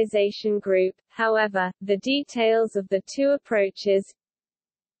renormalization group. However, the details of the two approaches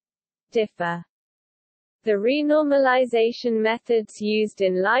differ. The renormalization methods used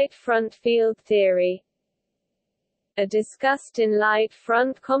in light front field theory are discussed in light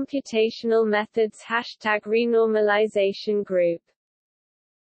front computational methods #renormalization group.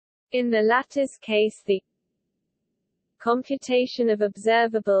 In the lattice case, the computation of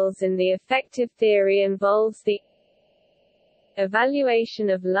observables in the effective theory involves the evaluation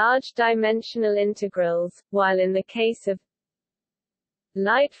of large dimensional integrals, while in the case of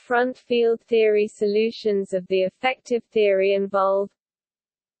light front field theory, solutions of the effective theory involve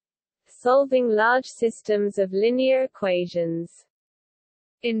solving large systems of linear equations.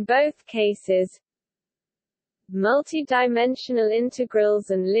 In both cases, multi-dimensional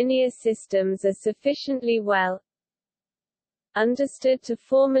integrals and linear systems are sufficiently well understood to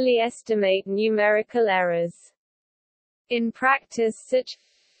formally estimate numerical errors. In practice, such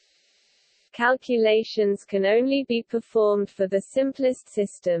calculations can only be performed for the simplest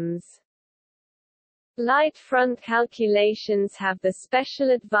systems. Light front calculations have the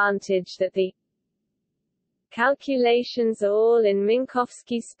special advantage that the calculations are all in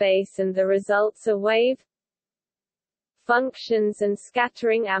Minkowski space and the results are wave functions and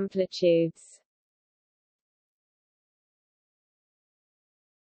scattering amplitudes.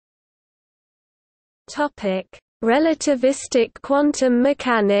 Topic: Relativistic quantum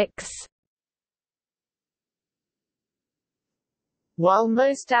mechanics. While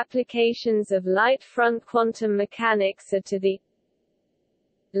most applications of light front quantum mechanics are to the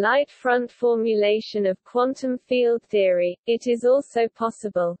light front formulation of quantum field theory, it is also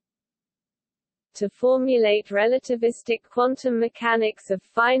possible to formulate relativistic quantum mechanics of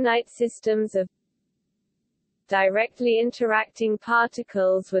finite systems of directly interacting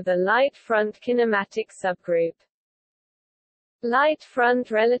particles with a light front kinematic subgroup. Light front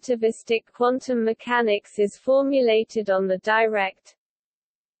relativistic quantum mechanics is formulated on the direct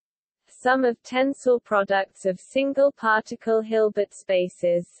sum of tensor products of single particle Hilbert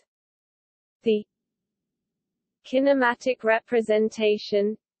spaces. The kinematic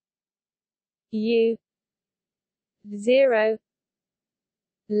representation U 0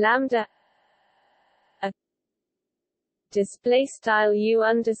 lambda a display style U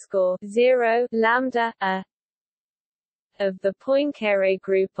underscore 0 lambda a of the Poincare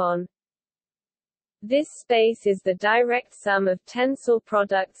group on this space is the direct sum of tensor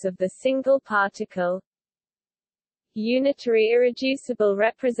products of the single particle unitary irreducible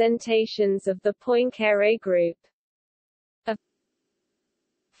representations of the Poincare group. A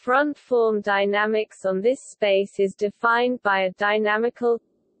front form dynamics on this space is defined by a dynamical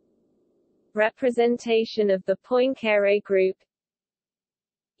representation of the Poincare group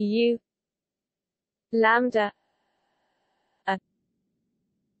U lambda a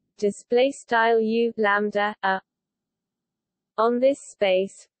display style U lambda a on this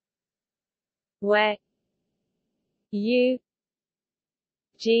space where U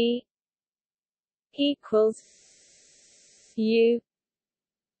G equals U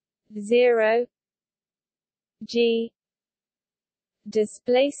 0 G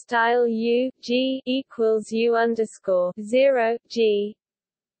display style U G equals U underscore 0 G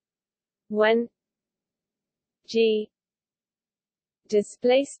when G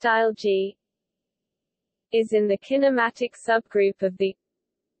display style G is in the kinematic subgroup of the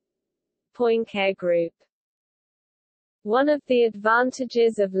Poincare group. One of the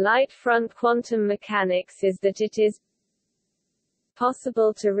advantages of light front quantum mechanics is that it is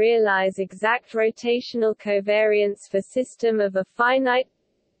possible to realize exact rotational covariance for system of a finite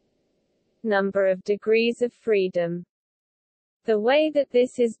number of degrees of freedom. The way that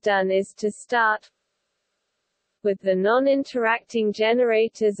this is done is to start with the non-interacting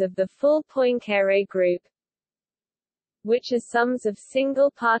generators of the full Poincare group, which are sums of single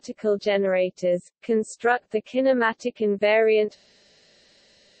particle generators, construct the kinematic invariant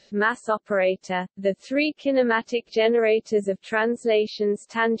mass operator, the three kinematic generators of translations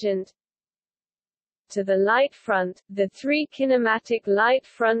tangent to the light front, the three kinematic light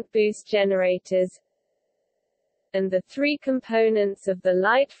front boost generators, and the three components of the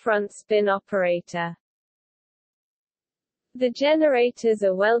light front spin operator. The generators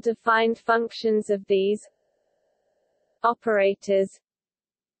are well-defined functions of these operators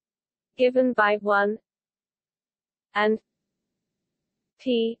given by 1 and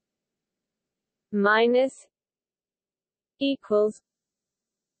p minus equals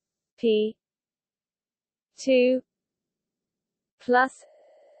p 2 plus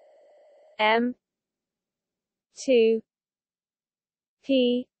m 2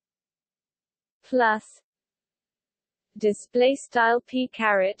 p plus display style p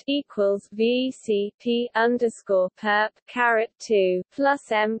caret equals vec p underscore perp caret 2 plus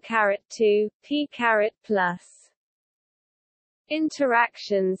m caret 2 p caret plus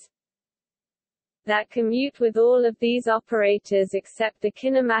interactions that commute with all of these operators except the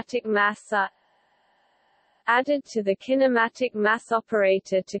kinematic mass are added to the kinematic mass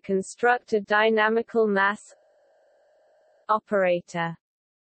operator to construct a dynamical mass operator.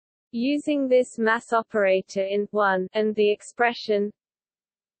 Using this mass operator in 1 and the expression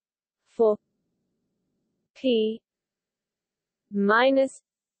for p minus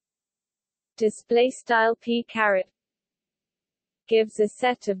display style p caret gives a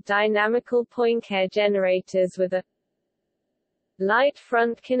set of dynamical Poincare generators with a light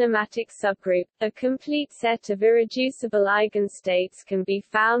front kinematic subgroup. A complete set of irreducible eigenstates can be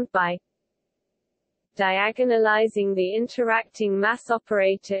found by diagonalizing the interacting mass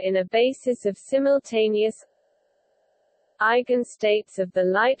operator in a basis of simultaneous eigenstates of the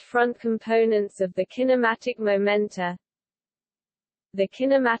light front components of the kinematic momenta, the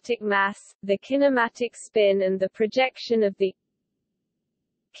kinematic mass, the kinematic spin, and the projection of the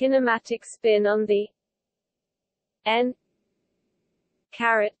kinematic spin on the n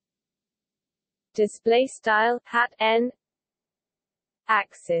caret display style hat n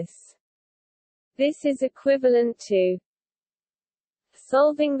axis. This is equivalent to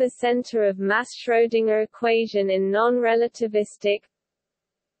solving the center of mass Schrödinger equation in non-relativistic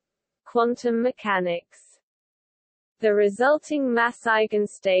quantum mechanics. The resulting mass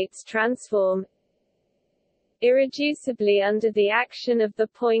eigenstates transform irreducibly under the action of the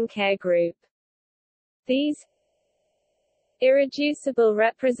Poincare group. These irreducible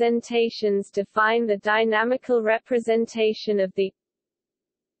representations define the dynamical representation of the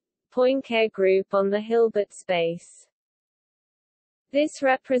Poincare group on the Hilbert space. This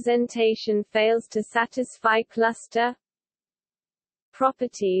representation fails to satisfy cluster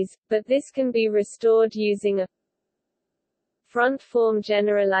properties, but this can be restored using a front form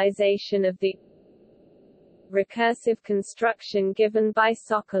generalization of the recursive construction given by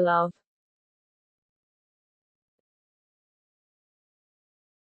Sokolov.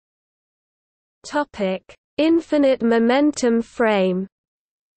 Topic: Infinite momentum frame.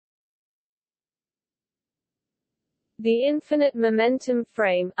 The infinite momentum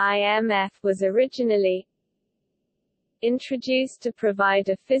frame (IMF) was originally introduced to provide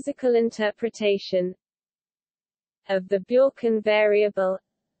a physical interpretation of the Bjorken variable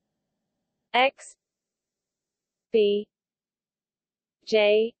x b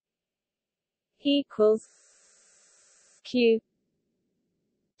j equals q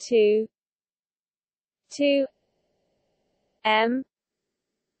 2 m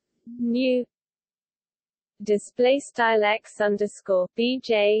nu display style x underscore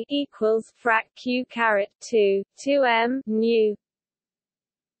bj equals frac q caret 2 m nu,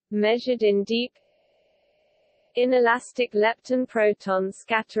 measured in deep inelastic lepton proton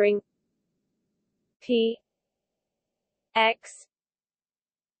scattering p x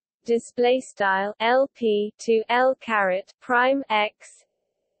display style lp to l caret prime x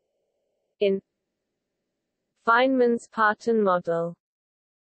in Feynman's Parton model.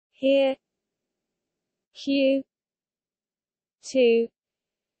 Here q 2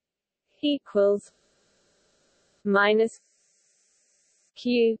 equals minus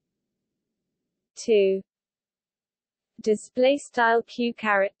q 2 display style q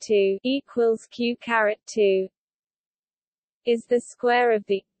caret 2 equals q caret 2 is the square of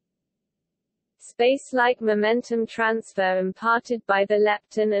the space-like momentum transfer imparted by the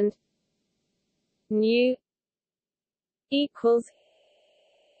lepton, and nu equals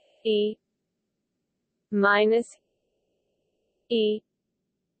e minus e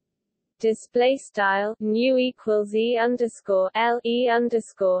display style nu equals e underscore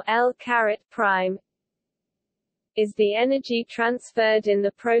l caret prime is the energy transferred in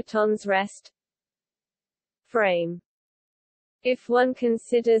the proton's rest frame. If one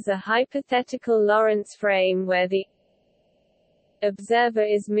considers a hypothetical Lorentz frame where the observer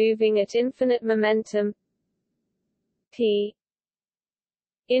is moving at infinite momentum p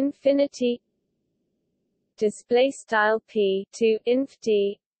infinity display style p to inf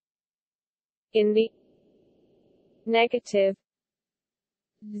t in the negative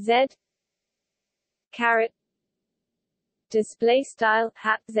z caret display style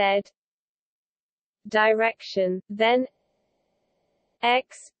hat z direction, then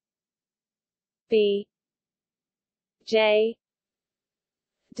x b j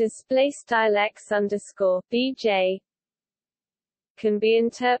display style x underscore bj can be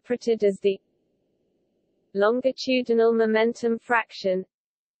interpreted as the longitudinal momentum fraction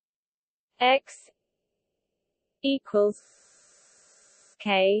x equals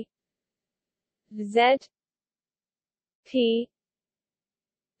k z p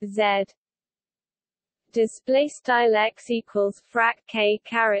z display style x equals frac k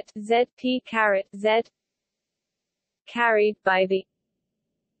caret z p caret z carried by the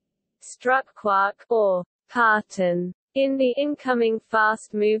struck quark or parton in the incoming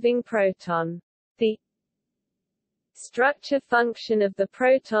fast-moving proton. The structure function of the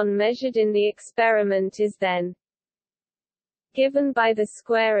proton measured in the experiment is then given by the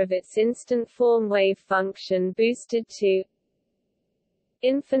square of its instant form wave function boosted to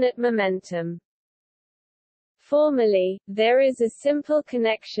infinite momentum. Formally, there is a simple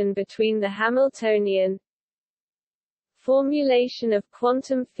connection between the Hamiltonian formulation of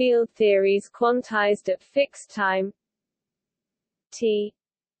quantum field theories quantized at fixed time t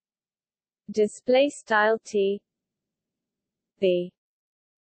t, the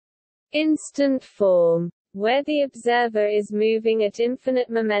instant form, where the observer is moving at infinite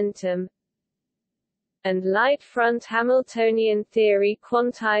momentum, and light front Hamiltonian theory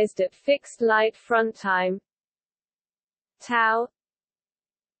quantized at fixed light front time tau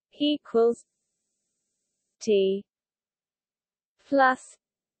equals t plus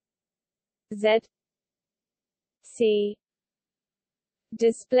z c,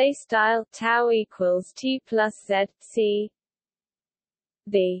 display style tau equals t plus z c.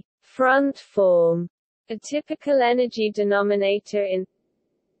 The front form, a typical energy denominator in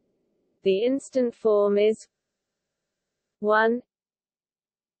the instant form, is 1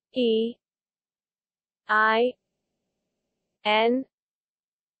 e I n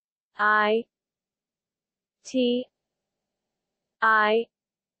I t I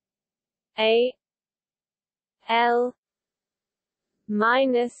a l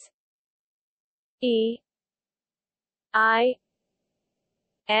minus e I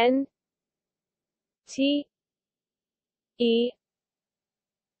n t e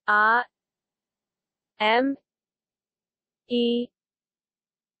r m e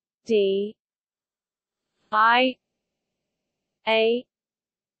d I a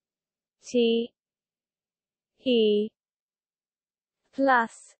t e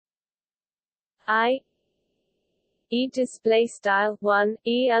plus I e display style 1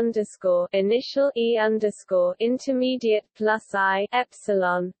 e underscore initial e underscore intermediate plus I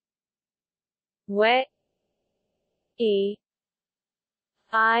epsilon, where e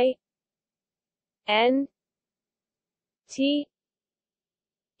I n t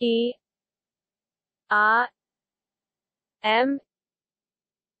e r m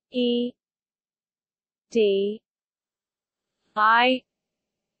e d I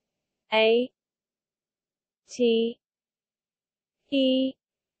a t e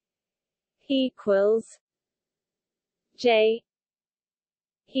equals j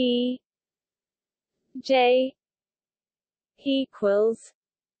e j equals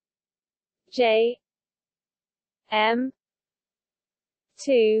j m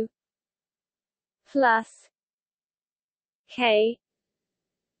 2 plus k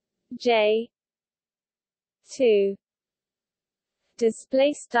j 2.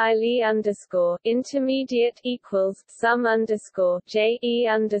 Display style e underscore intermediate equals sum underscore j e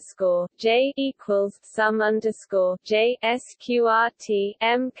underscore j equals sum underscore j sqrt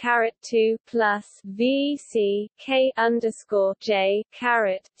m caret 2 plus vec k underscore j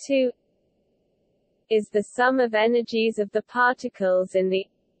caret 2 is the sum of energies of the particles in the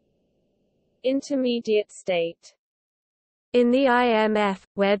intermediate state. In the IMF,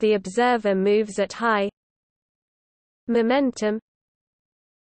 where the observer moves at high momentum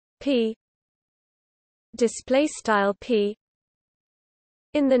p display style p,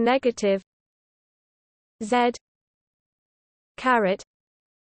 in the negative z caret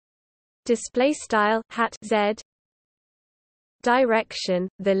display style hat z direction,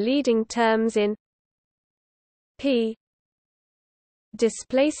 the leading terms in p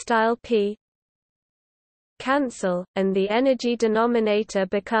display style p cancel, and the energy denominator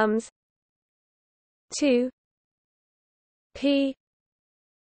becomes 2 p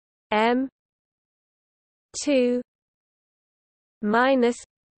m 2 minus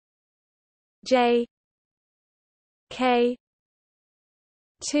j k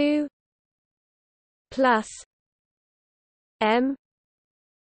 2 plus m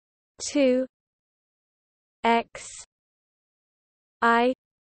 2 x I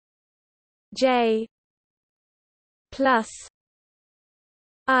j plus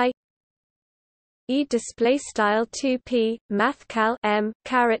I e display style 2p mathcal m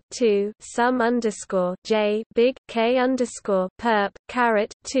caret 2 sum underscore j big k underscore perp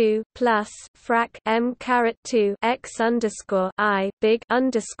caret 2 plus frac m caret 2 x underscore I big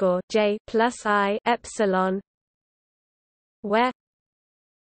underscore j plus I epsilon, where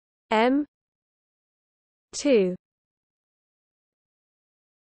m 2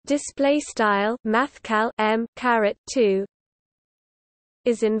 display style mathcal m caret 2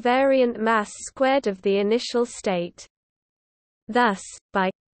 is invariant mass squared of the initial state. Thus, by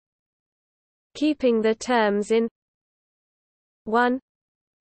keeping the terms in 1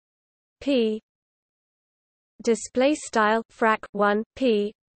 p display style frac 1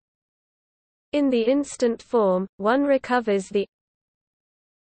 p in the instant form, one recovers the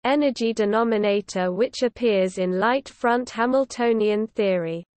energy denominator which appears in light front Hamiltonian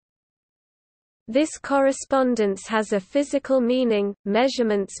theory. This correspondence has a physical meaning.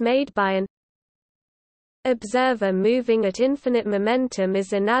 Measurements made by an observer moving at infinite momentum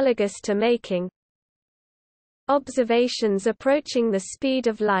is analogous to making observations approaching the speed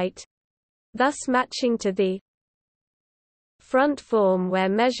of light, thus matching to the front form where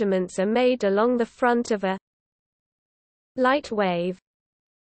measurements are made along the front of a light wave.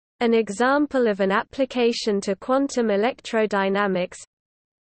 An example of an application to quantum electrodynamics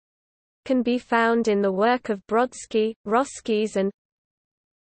can be found in the work of Brodsky, Roskies and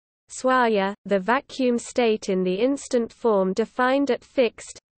Swire. The vacuum state in the instant form defined at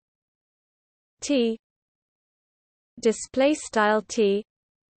fixed t (t)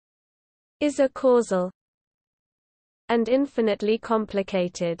 is a causal and infinitely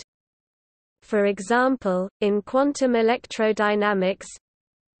complicated. For example, in quantum electrodynamics,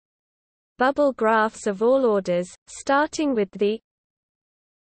 bubble graphs of all orders, starting with the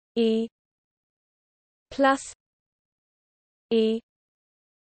E plus E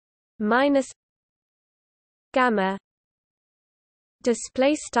minus gamma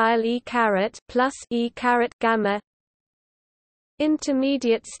display style E caret plus E caret gamma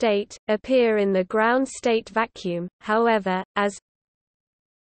intermediate state appear in the ground state vacuum. However, as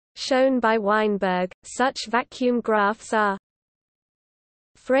shown by Weinberg, such vacuum graphs are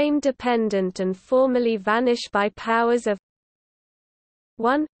frame dependent and formally vanish by powers of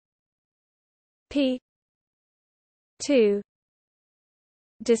 1 p 2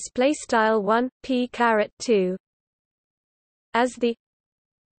 display style 1 p caret 2 as the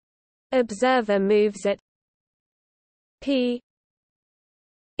observer moves at p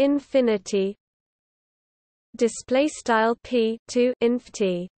infinity display style p 2 inf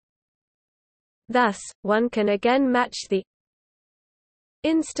t. Thus, one can again match the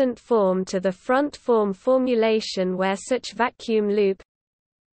instant form to the front form formulation where such vacuum loop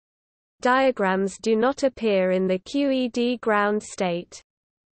diagrams do not appear in the QED ground state.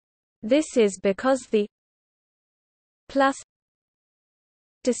 This is because the plus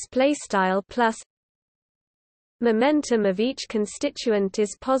display style plus momentum of each constituent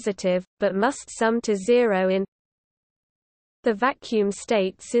is positive, but must sum to zero in the vacuum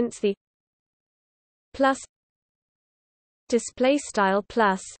state since the plus display style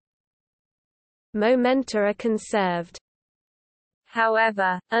plus momenta are conserved.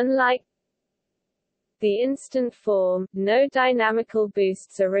 However, unlike the instant form, no dynamical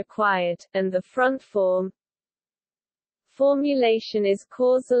boosts are required, and the front form formulation is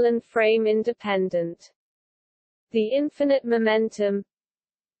causal and frame independent. The infinite momentum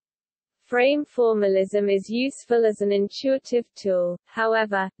frame formalism is useful as an intuitive tool.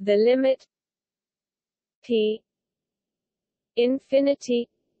 However, the limit p infinity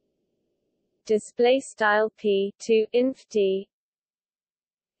display style p to inf t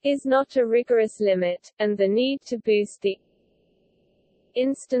is not a rigorous limit, and the need to boost the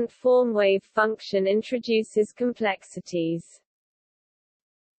instant form wave function introduces complexities.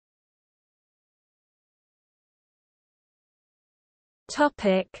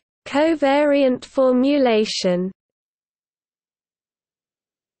 Topic: Covariant formulation.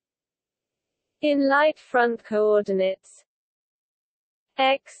 In light front coordinates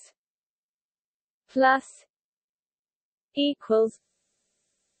x plus equals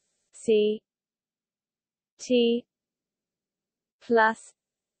c t plus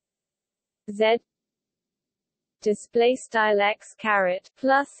z display style x caret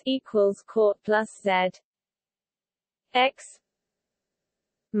plus equals quart plus z x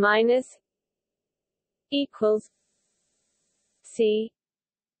minus equals c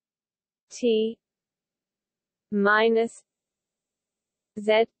t minus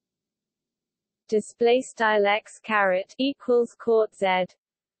z display style x caret equals quart z.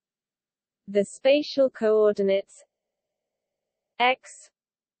 The spatial coordinates x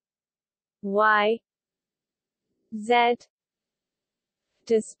y z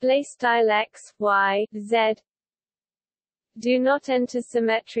display style x y z do not enter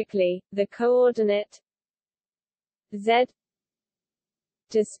symmetrically. The coordinate z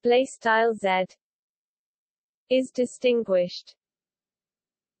display style z is distinguished,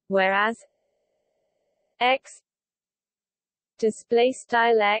 whereas x display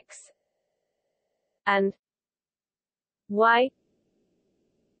style x and y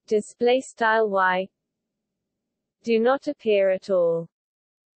display style y do not appear at all.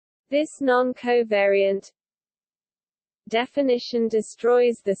 This non-covariant definition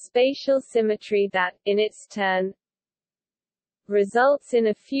destroys the spatial symmetry that, in its turn, results in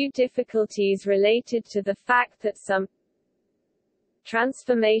a few difficulties related to the fact that some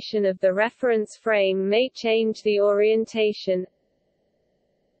transformation of the reference frame may change the orientation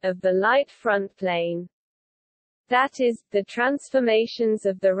of the light front plane. That is, the transformations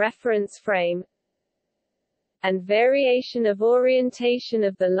of the reference frame and variation of orientation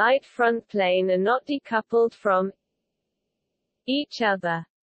of the light front plane are not decoupled from each other.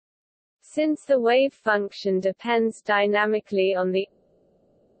 Since the wave function depends dynamically on the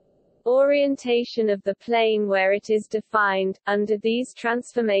orientation of the plane where it is defined, under these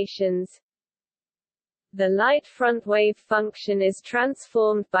transformations, the light front wave function is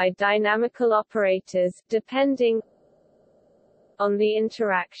transformed by dynamical operators, depending on the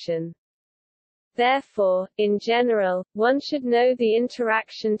interaction. Therefore, in general, one should know the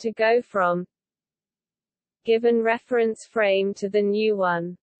interaction to go from given reference frame to the new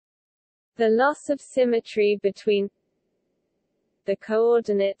one. The loss of symmetry between the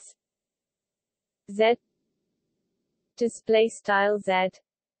coordinates z displaystyle z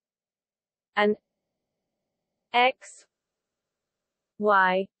and x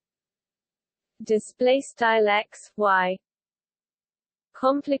y displaystyle x y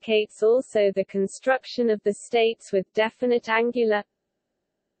complicates also the construction of the states with definite angular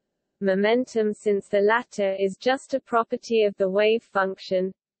momentum, since the latter is just a property of the wave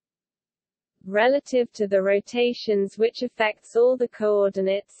function relative to the rotations which affects all the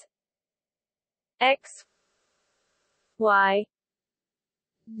coordinates x y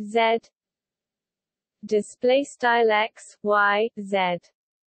z displaystyle x y z.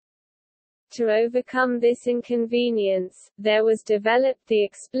 To overcome this inconvenience, there was developed the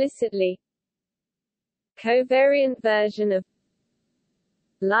explicitly covariant version of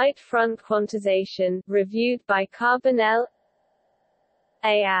light front quantization, reviewed by Carbonell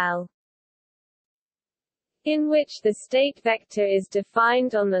et al., in which the state vector is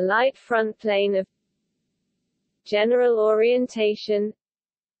defined on the light front plane of general orientation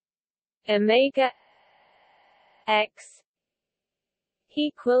omega x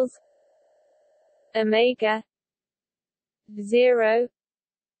equals omega 0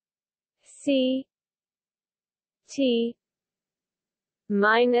 c t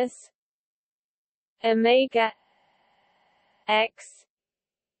minus omega x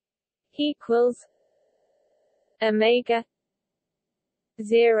equals omega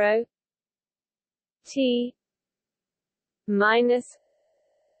 0 t minus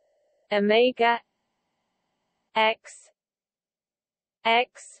omega x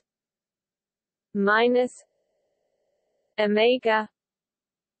x minus omega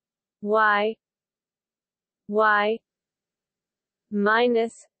y y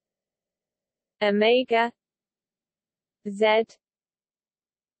minus omega z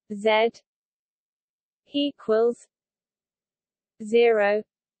z equals 0.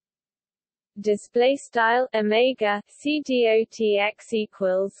 Display style omega c dot x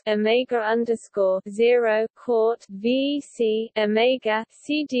equals omega underscore 0 quart vc omega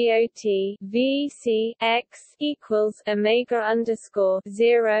c dot vc x equals omega underscore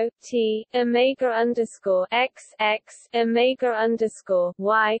 0 t omega underscore x x omega underscore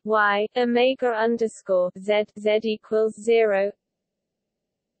y y omega underscore z z equals 0.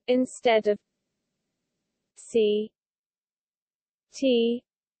 Instead of c t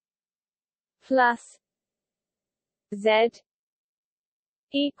plus z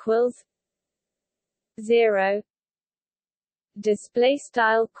equals 0, display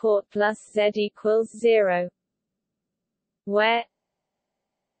style quart plus z equals 0, where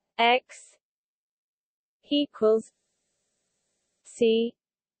x equals c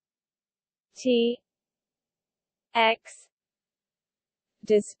t x,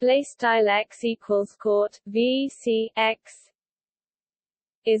 display style x equals quart vc x,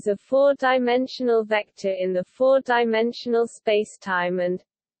 is a four-dimensional vector in the four-dimensional spacetime, and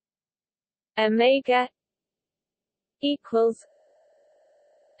omega equals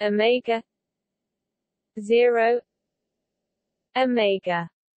omega 0 omega.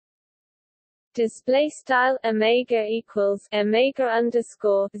 Display style omega equals omega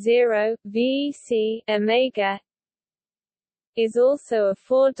underscore 0 vc omega is also a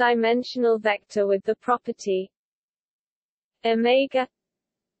four-dimensional vector with the property omega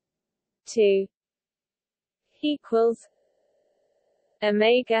 2 equals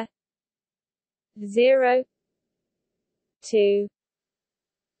omega 0 2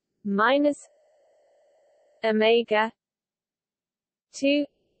 minus omega 2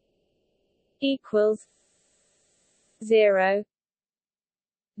 equals 0.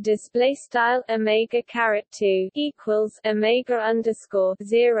 Display style omega caret 2 equals omega underscore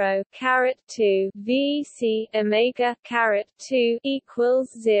 0 caret 2 vc omega caret 2 equals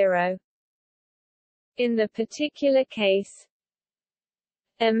 0. In the particular case,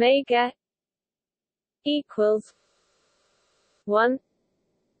 omega equals 1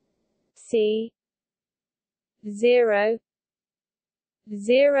 C 0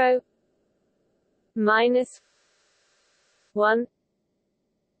 0 minus 1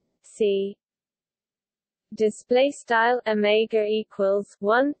 C display style omega equals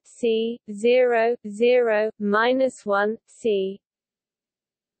 1 C 0 0 minus 1 C.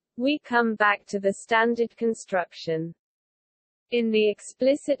 We come back to the standard construction. In the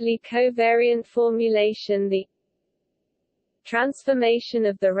explicitly covariant formulation, the transformation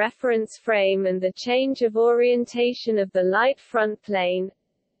of the reference frame and the change of orientation of the light front plane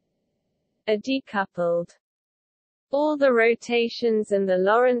are decoupled. All the rotations and the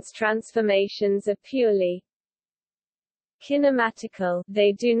Lorentz transformations are purely kinematical,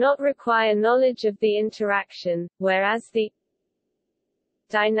 they do not require knowledge of the interaction, whereas the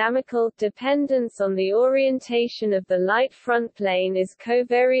dynamical dependence on the orientation of the light front plane is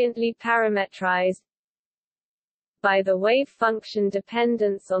covariantly parametrized by the wave function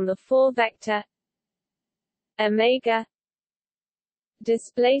dependence on the 4-vector omega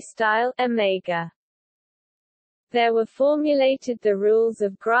display style omega. There were formulated the rules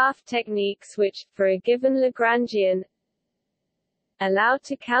of graph techniques which, for a given Lagrangian, allow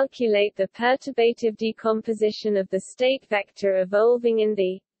to calculate the perturbative decomposition of the state vector evolving in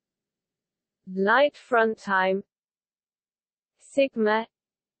the light front time sigma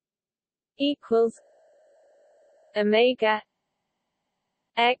equals omega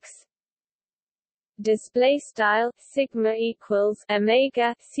x display style sigma equals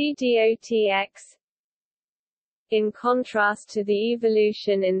omega c dot x. In contrast to the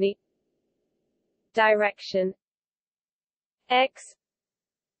evolution in the direction x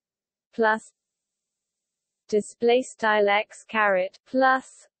plus display style x caret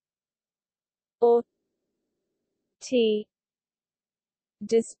plus or t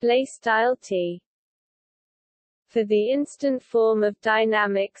display style t. For the instant form of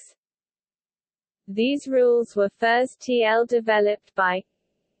dynamics, these rules were first developed by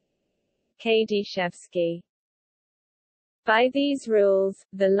Kardashevsky. By these rules,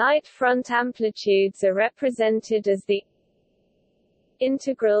 the light front amplitudes are represented as the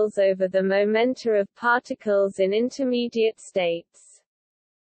integrals over the momenta of particles in intermediate states.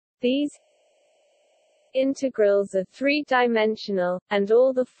 These integrals are three-dimensional, and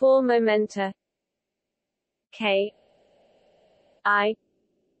all the four momenta k I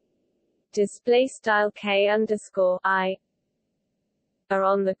display style k underscore I are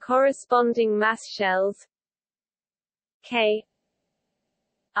on the corresponding mass shells k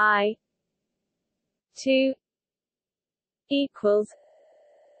I 2 equals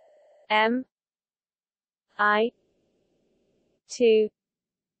m I 2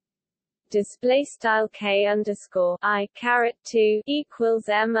 display style k underscore I caret 2 equals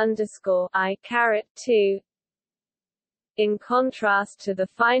m underscore I caret 2. In contrast to the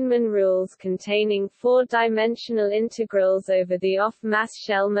Feynman rules containing four-dimensional integrals over the off-mass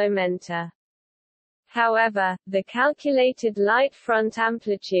shell momenta. However, the calculated light front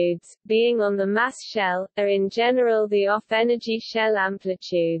amplitudes, being on the mass shell, are in general the off-energy shell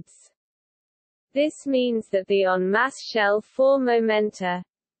amplitudes. This means that the on-mass shell four momenta,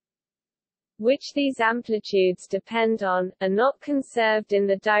 which these amplitudes depend on, are not conserved in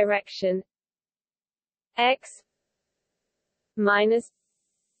the direction x minus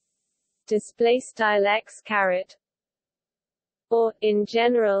display style x caret, or in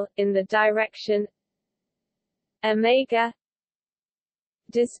general in the direction omega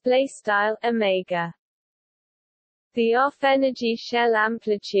display style omega. The off-energy shell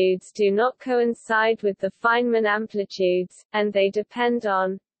amplitudes do not coincide with the Feynman amplitudes, and they depend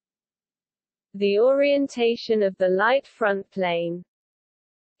on the orientation of the light front plane.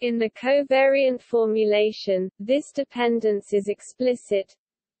 In the covariant formulation, this dependence is explicit.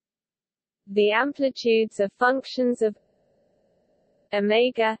 The amplitudes are functions of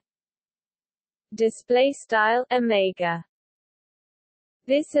omega display style omega.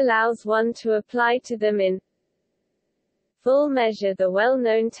 This allows one to apply to them in full measure the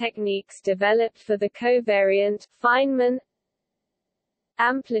well-known techniques developed for the covariant Feynman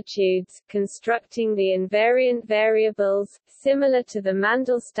amplitudes, constructing the invariant variables, similar to the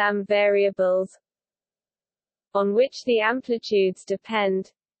Mandelstam variables, on which the amplitudes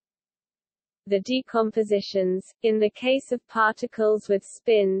depend. The decompositions, in the case of particles with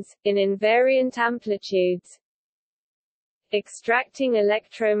spins, in invariant amplitudes, extracting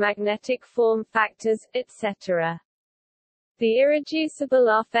electromagnetic form factors, etc. The irreducible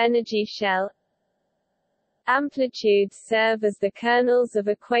off-energy shell amplitudes serve as the kernels of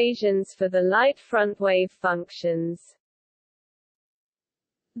equations for the light front wave functions.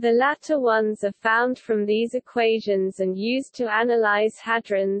 The latter ones are found from these equations and used to analyze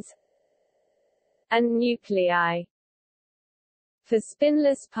hadrons, and nuclei. For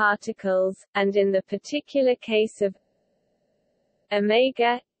spinless particles, and in the particular case of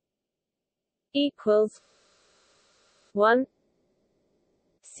omega equals 1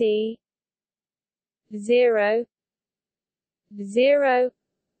 c 0 0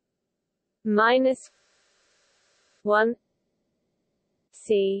 minus 1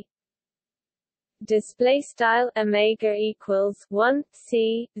 c, display style omega equals 1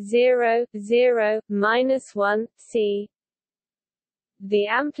 c 0 0 minus 1 c. The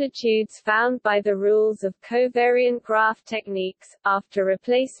amplitudes found by the rules of covariant graph techniques, after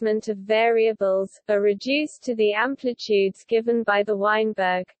replacement of variables, are reduced to the amplitudes given by the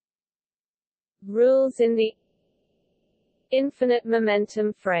Weinberg rules in the infinite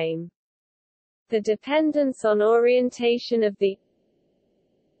momentum frame. The dependence on orientation of the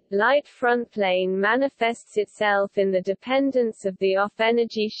light front plane manifests itself in the dependence of the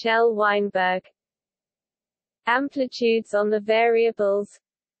off-energy shell Weinberg amplitudes on the variables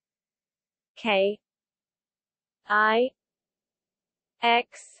k I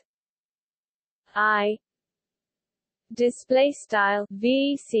x I display style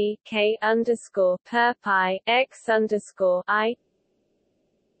VC k underscore per pi x underscore I,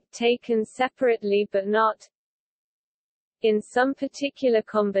 taken separately but not in some particular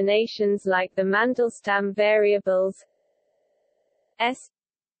combinations like the Mandelstam variables s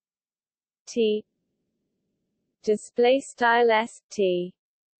t display style s t.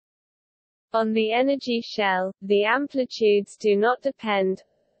 On the energy shell, the amplitudes do not depend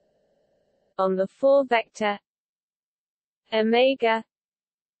on the 4-vector omega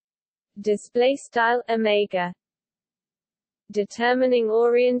display style omega, determining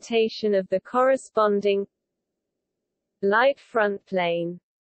orientation of the corresponding light front plane.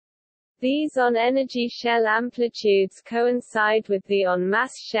 These on-energy shell amplitudes coincide with the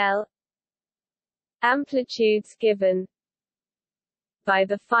on-mass shell amplitudes given by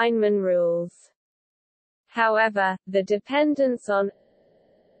the Feynman rules. However, the dependence on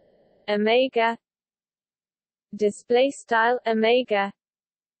omega display style omega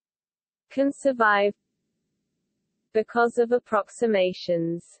can survive because of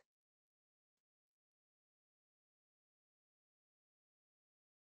approximations.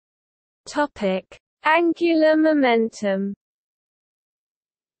 Topic: Angular momentum.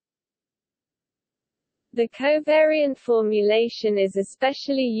 The covariant formulation is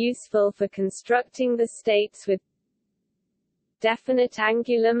especially useful for constructing the states with definite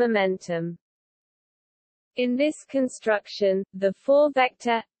angular momentum. In this construction, the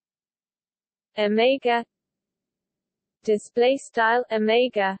 4-vector omega display style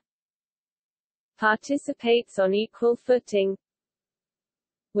omega participates on equal footing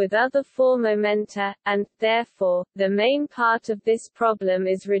with other 4 momenta, and, therefore, the main part of this problem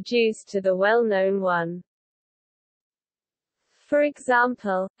is reduced to the well-known one. For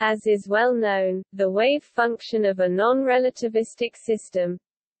example, as is well known, the wave function of a non-relativistic system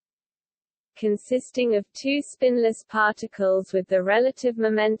consisting of 2 spinless particles with the relative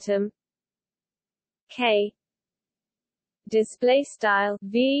momentum k display style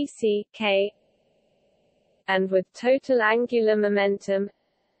VC k and with total angular momentum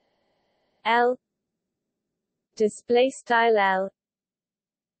L display style L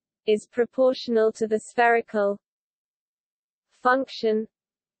is proportional to the spherical function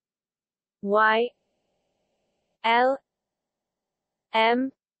y L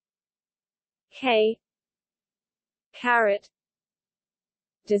m k caret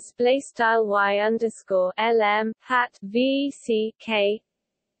display style y underscore lm hat VC k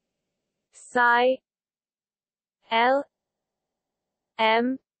psi L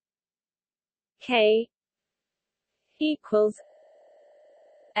m k equals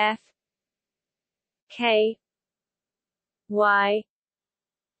f k y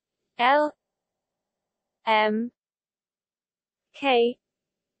L m k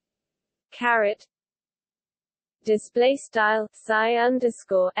caret display style psi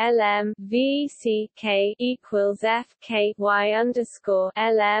underscore lm VC k equals f k y underscore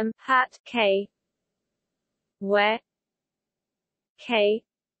lm hat k, where k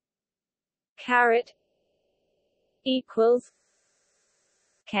caret equals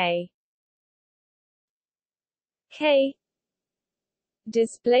k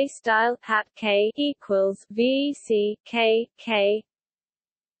display style hat k equals VC k k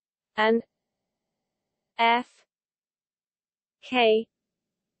and f k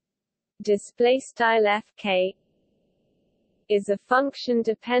display style f k is a function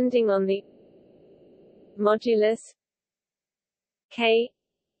depending on the modulus k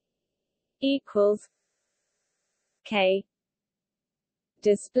equals k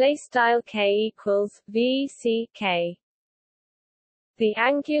display style k equals v c k. The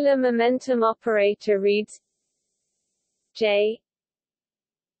angular momentum operator reads J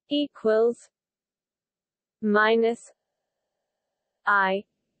equals minus I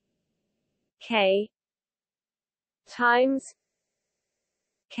K times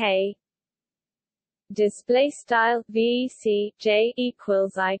K. Display style VC J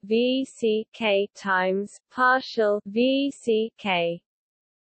equals I VC K times partial VC K.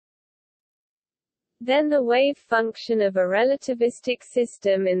 Then the wave function of a relativistic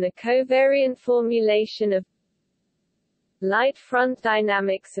system in the covariant formulation of light front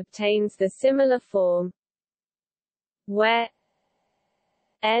dynamics obtains the similar form where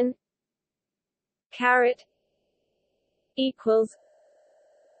n caret equals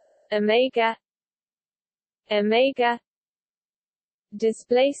omega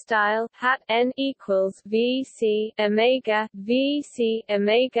display style hat n equals VC omega VC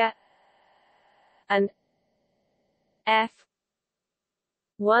omega and F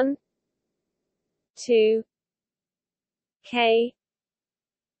 1 2 K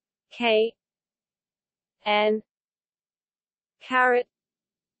n caret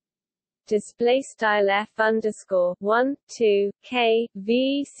display style F underscore 1 2 K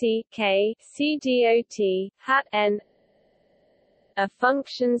V C K C dot hat n are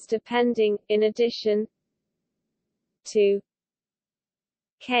functions depending, in addition to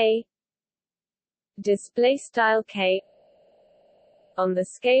K display style K on the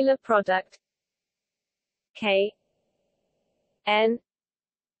scalar product K n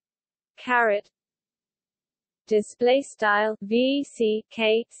caret display style V C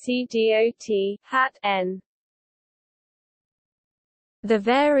K C dot hat n. The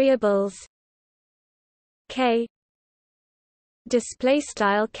variables K display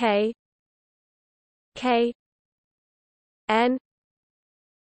style K n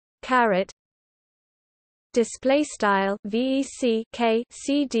caret display style VC K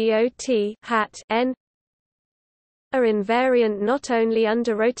C dot hat n are invariant not only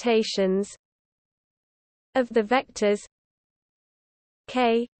under rotations of the vectors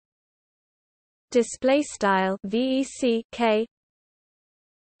K display style VC K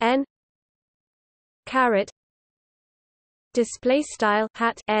n caret display style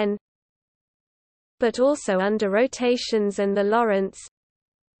hat n, but also under rotations and the Lorentz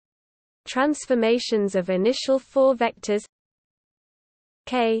transformations of initial four vectors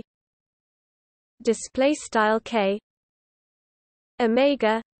K display style K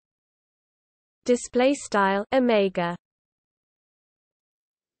omega display style omega.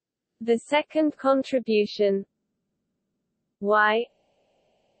 The second contribution Y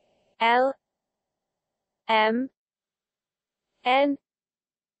L M n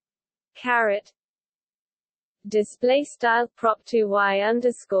caret display style prop 2 Y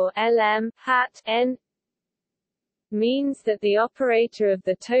underscore LM hat n means that the operator of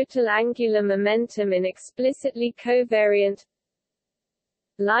the total angular momentum in explicitly covariant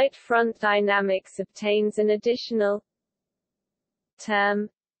light front dynamics obtains an additional term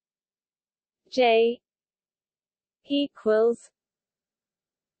J equals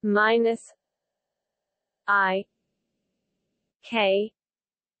minus I K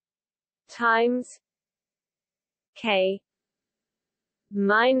times K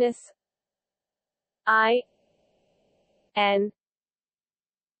minus I n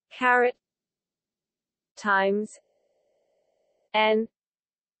caret times n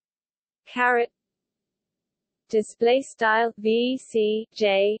caret display style VC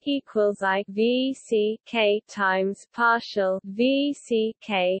J equals I VC K times partial VC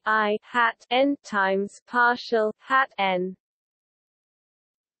K I hat n times partial hat n.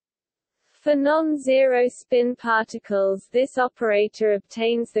 For non-zero spin particles, this operator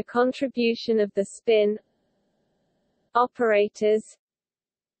obtains the contribution of the spin operators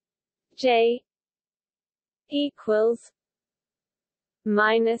J equals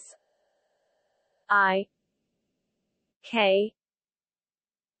minus I K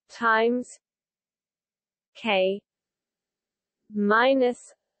times K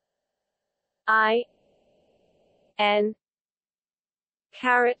minus I n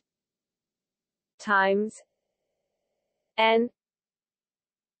caret times n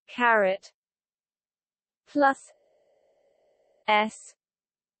caret plus S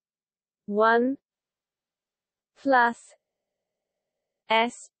 1 plus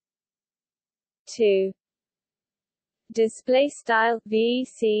S 2 display style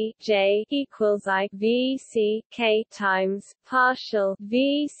VEC J equals I VEC K times partial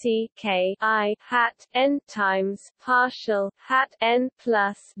VEC K I hat N times partial hat N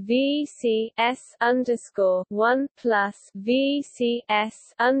plus VEC S underscore 1 plus VEC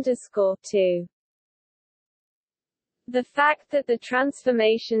S underscore 2. The fact that the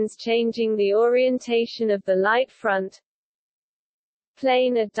transformations changing the orientation of the light front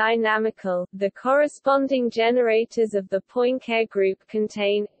plane are dynamical, the corresponding generators of the Poincare group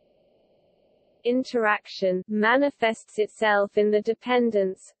contain interaction, manifests itself in the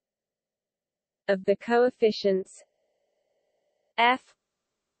dependence of the coefficients f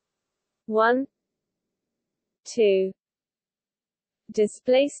 1 2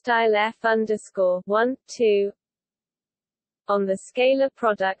 display style f underscore 1 2 on the scalar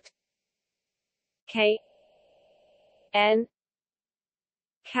product K n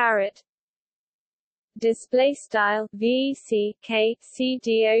caret display style VEC K C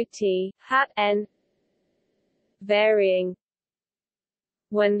dot hat N varying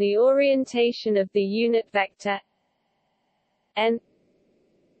when the orientation of the unit vector N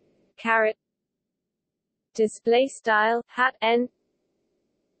caret display style hat N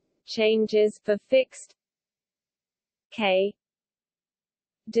changes for fixed K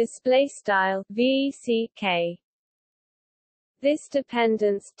display style VEC K. This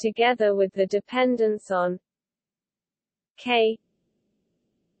dependence, together with the dependence on K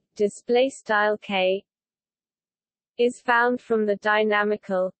display style K, is found from the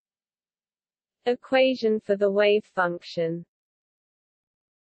dynamical equation for the wave function.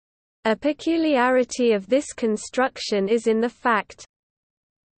 A peculiarity of this construction is in the fact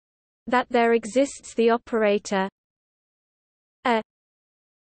that there exists the operator A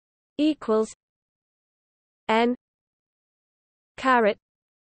equals N caret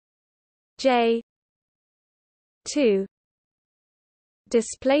J 2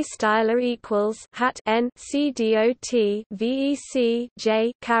 display style equals hat N C dot VEC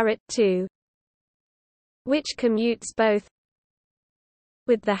J caret 2, which commutes both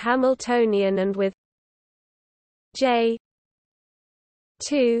with the Hamiltonian and with J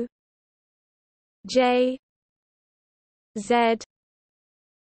 2 J Z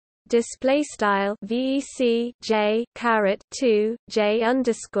display style VEC J caret 2 J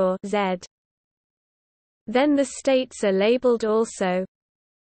underscore Z. Then the states are labeled also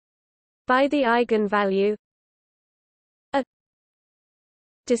by the eigenvalue A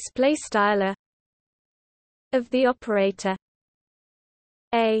display style A of the operator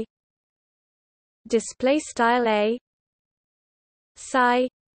A display style A psi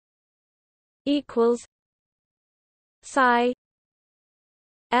equals psi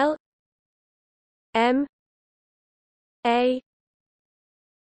L M A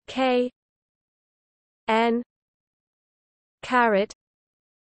K N caret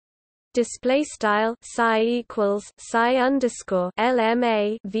display style psi equals psi underscore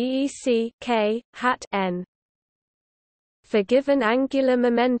LMA VEC K hat N. For given angular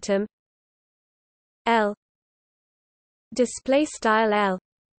momentum L display style L,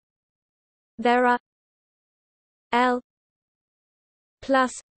 there are L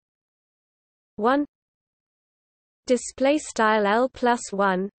plus 1 display style L plus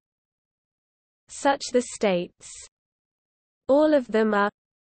 1 such the states, all of them are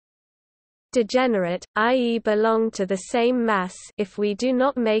degenerate, i.e. belong to the same mass if we do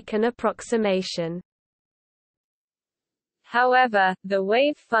not make an approximation. However, the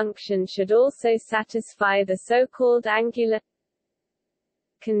wave function should also satisfy the so-called angular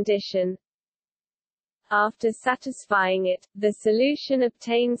condition. After satisfying it, the solution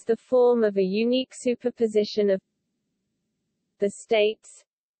obtains the form of a unique superposition of the states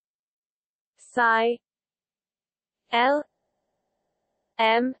psi L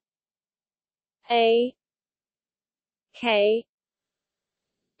M A K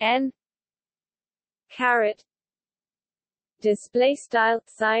N caret display style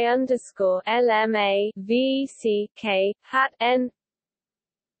psi underscore LMA VEC K hat N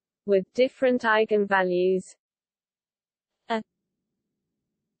with different eigenvalues A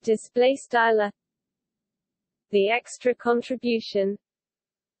display style A, the extra contribution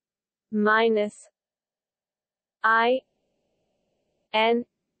minus I N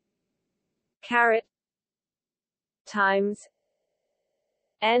caret times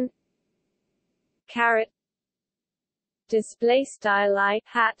N caret display style I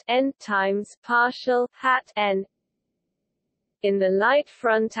hat N times partial hat N. In the light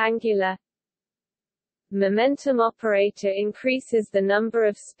front angular momentum operator increases the number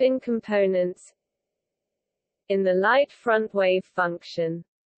of spin components in the light front wave function.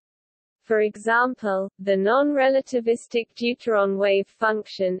 For example, the non-relativistic deuteron wave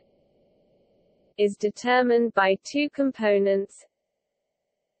function is determined by two components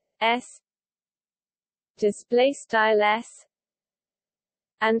s displaystyle s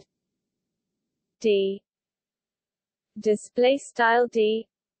and d displaystyle d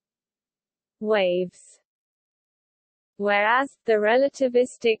waves. Whereas, the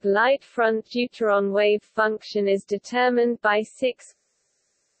relativistic light front deuteron wave function is determined by 6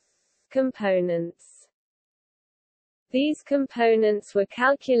 components. These components were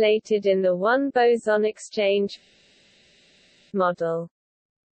calculated in the one-boson exchange model.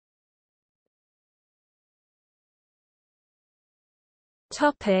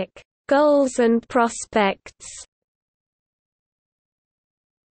 Topic: Goals and prospects.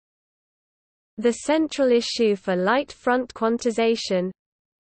 The central issue for light front quantization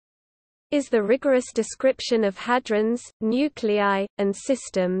is the rigorous description of hadrons, nuclei, and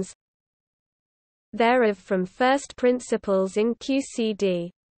systems thereof from first principles in QCD.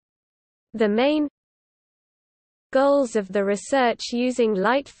 The main goals of the research using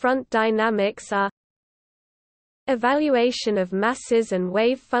light front dynamics are evaluation of masses and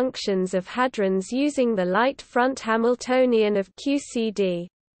wave functions of hadrons using the light front Hamiltonian of QCD.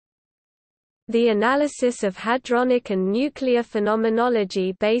 The analysis of hadronic and nuclear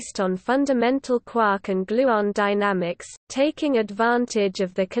phenomenology based on fundamental quark and gluon dynamics, taking advantage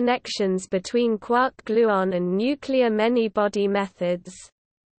of the connections between quark-gluon and nuclear many-body methods.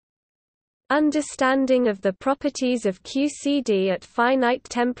 Understanding of the properties of QCD at finite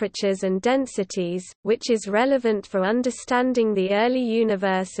temperatures and densities, which is relevant for understanding the early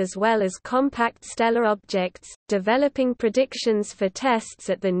universe as well as compact stellar objects, developing predictions for tests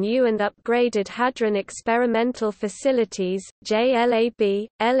at the new and upgraded Hadron experimental facilities, JLAB,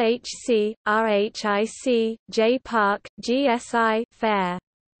 LHC, RHIC, J-Park, GSI, FAIR.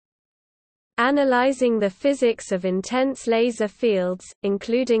 Analyzing the physics of intense laser fields,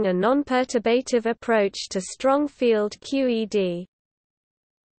 including a nonperturbative approach to strong field QED.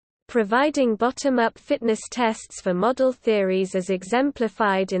 Providing bottom-up fitness tests for model theories as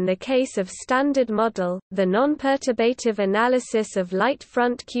exemplified in the case of Standard Model. The nonperturbative analysis of light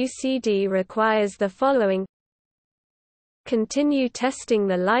front QCD requires the following: continue testing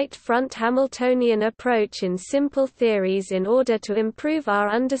the light front Hamiltonian approach in simple theories in order to improve our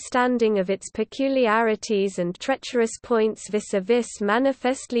understanding of its peculiarities and treacherous points vis-a-vis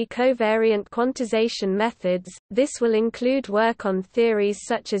manifestly covariant quantization methods. This will include work on theories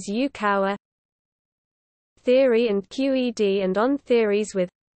such as Yukawa theory and QED and on theories with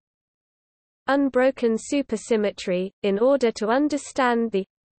unbroken supersymmetry, in order to understand the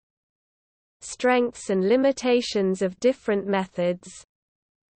strengths and limitations of different methods.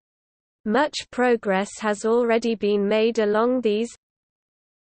 Much progress has already been made along these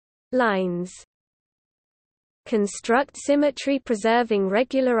lines. Construct symmetry-preserving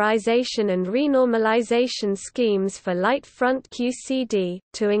regularization and renormalization schemes for light front QCD,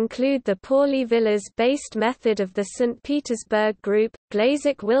 to include the Pauli-Villers-based method of the St. Petersburg group,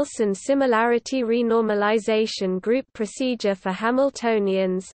 Glazek-Wilson similarity renormalization group procedure for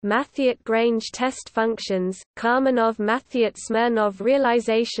Hamiltonians, Mathiot-Grange test functions, Karmanov-Mathiot-Smirnov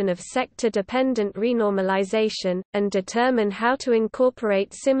realization of sector-dependent renormalization, and determine how to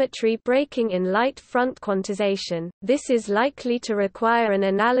incorporate symmetry breaking in light front quantization. This is likely to require an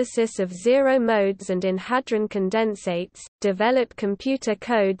analysis of zero modes and in hadron condensates. Develop computer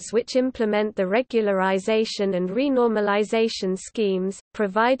codes which implement the regularization and renormalization schemes,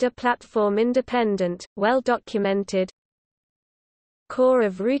 provide a platform-independent, well-documented core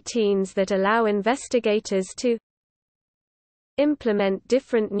of routines that allow investigators to implement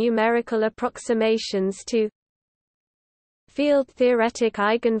different numerical approximations to field-theoretic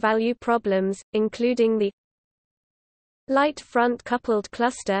eigenvalue problems, including the light front coupled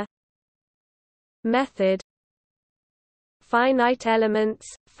cluster method, finite elements,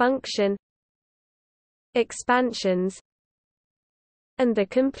 function expansions, and the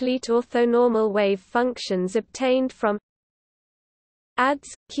complete orthonormal wave functions obtained from ADS,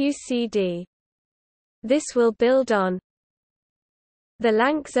 QCD. This will build on the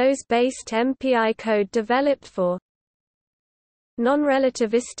Lanczos-based MPI code developed for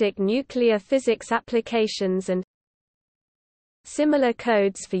non-relativistic nuclear physics applications and similar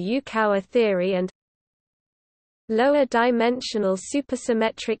codes for Yukawa theory and lower-dimensional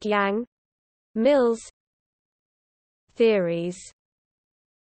supersymmetric Yang-Mills theories.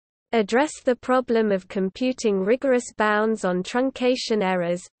 Address the problem of computing rigorous bounds on truncation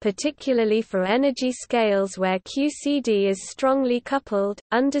errors, particularly for energy scales where QCD is strongly coupled.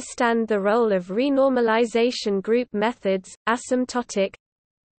 Understand the role of renormalization group methods, asymptotic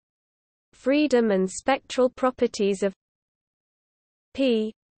freedom and spectral properties of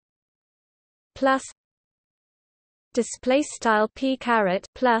p plus \p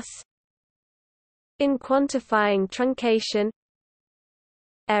plus in quantifying truncation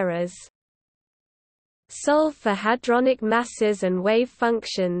errors. Solve for hadronic masses and wave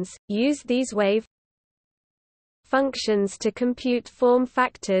functions. Use these wave functions to compute form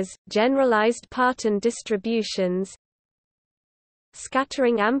factors, generalized Parton distributions,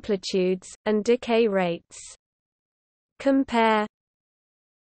 scattering amplitudes, and decay rates. Compare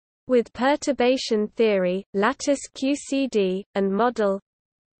with perturbation theory, lattice QCD, and model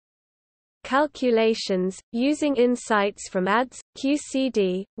calculations, using insights from ADS,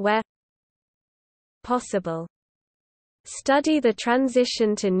 QCD, where possible. Study the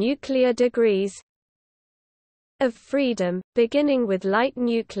transition to nuclear degrees of freedom, beginning with light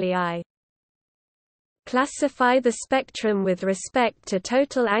nuclei. Classify the spectrum with respect to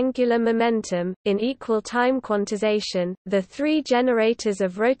total angular momentum, in equal time quantization, the three generators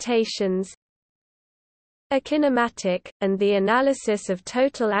of rotations, a kinematic, and the analysis of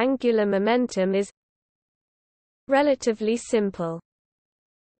total angular momentum is relatively simple.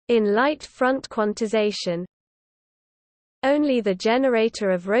 In light front quantization, only the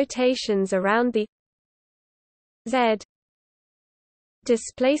generator of rotations around the z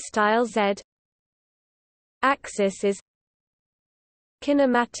z axis is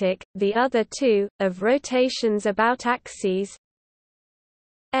kinematic, the other two, of rotations about axes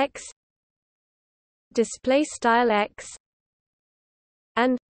x x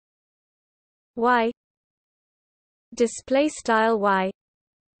and y y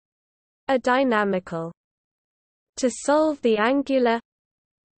are dynamical. To solve the angular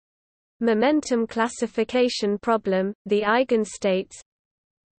momentum classification problem, the eigenstates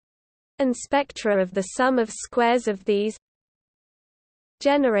and spectra of the sum of squares of these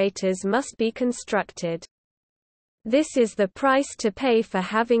generators must be constructed. This is the price to pay for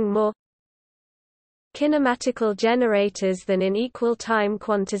having more kinematical generators than in equal time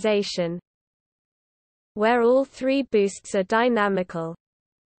quantization, where all three boosts are dynamical.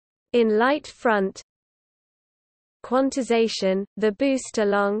 In light front quantization, the boost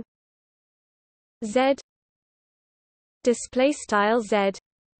along z z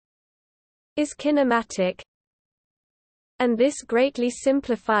is kinematic, and this greatly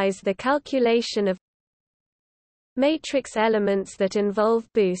simplifies the calculation of matrix elements that involve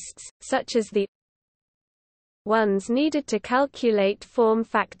boosts, such as the ones needed to calculate form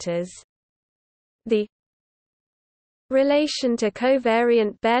factors. The relation to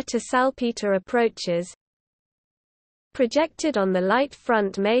covariant Bethe-Salpeter approaches projected on the light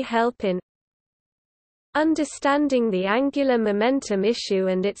front may help in understanding the angular momentum issue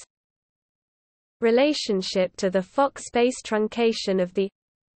and its relationship to the Fock space truncation of the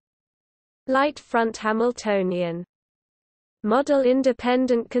light front Hamiltonian. Model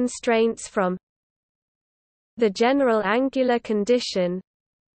independent constraints from the general angular condition,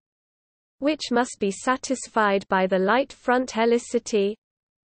 which must be satisfied by the light front helicity.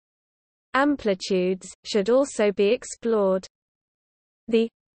 Amplitudes should also be explored. The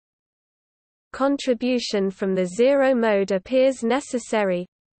contribution from the zero mode appears necessary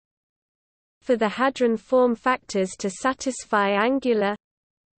for the hadron form factors to satisfy angular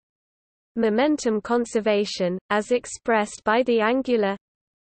momentum conservation, as expressed by the angular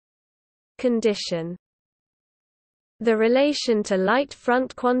condition. The relation to light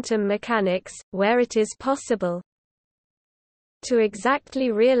front quantum mechanics, where it is possible to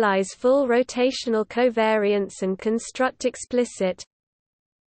exactly realize full rotational covariance and construct explicit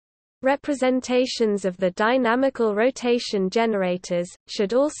representations of the dynamical rotation generators,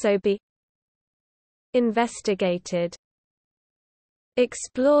 should also be investigated.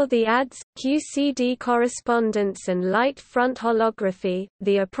 Explore the ADS, QCD correspondence and light front holography,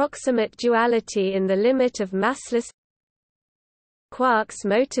 the approximate duality in the limit of massless quarks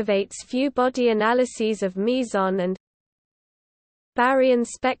motivates few-body analyses of meson and baryon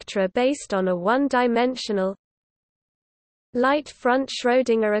spectra based on a one-dimensional light front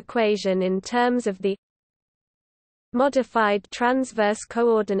Schrödinger equation in terms of the modified transverse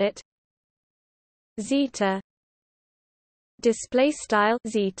coordinate zeta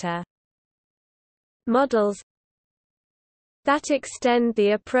zeta models that extend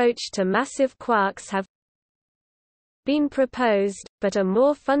the approach to massive quarks have been proposed, but a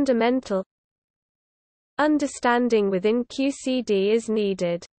more fundamental understanding within QCD is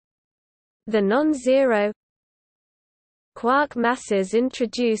needed. The non-zero quark masses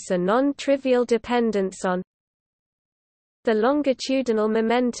introduce a non-trivial dependence on the longitudinal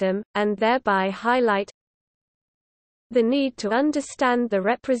momentum, and thereby highlight The need to understand the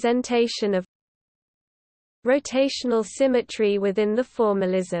representation of rotational symmetry within the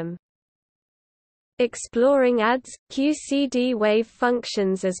formalism. Exploring ADS, QCD wave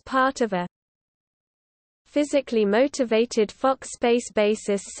functions as part of a physically motivated Fock space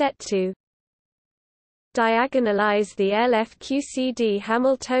basis set to diagonalize the LF-QCD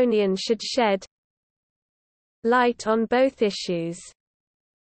Hamiltonian should shed light on both issues.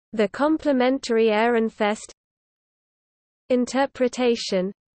 The complementary Ehrenfest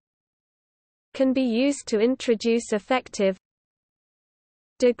interpretation can be used to introduce effective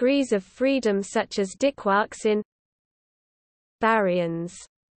degrees of freedom such as diquarks in baryons.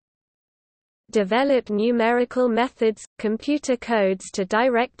 Develop numerical methods, computer codes to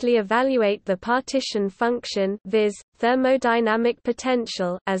directly evaluate the partition function viz. Thermodynamic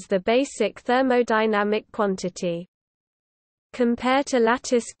potential as the basic thermodynamic quantity. Compare to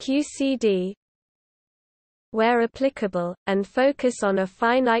lattice QCD where applicable, and focus on a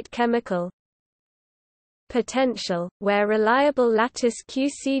finite chemical potential, where reliable lattice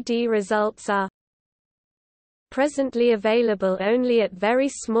QCD results are presently available only at very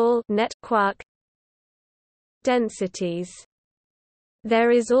small net quark densities.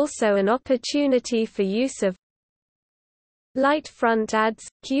 There is also an opportunity for use of light front ADS,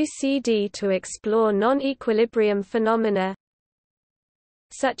 QCD to explore non-equilibrium phenomena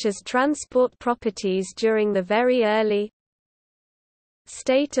such as transport properties during the very early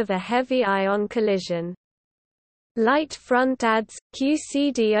state of a heavy ion collision. Light front ADS,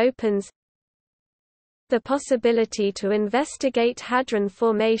 QCD opens the possibility to investigate hadron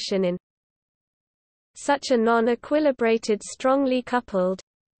formation in such a non-equilibrated strongly coupled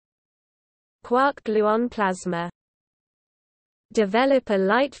quark-gluon plasma. Develop a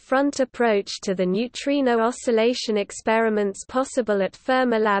light front approach to the neutrino oscillation experiments possible at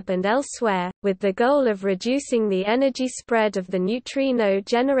Fermilab and elsewhere, with the goal of reducing the energy spread of the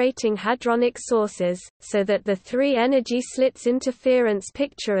neutrino-generating hadronic sources, so that the three-energy slits interference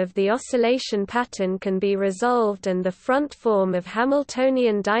picture of the oscillation pattern can be resolved and the front form of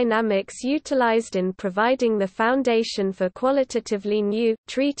Hamiltonian dynamics utilized in providing the foundation for qualitatively new,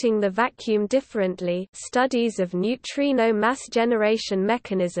 treating the vacuum differently studies of neutrino mass generation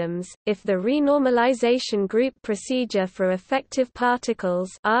mechanisms. If the renormalization group procedure for effective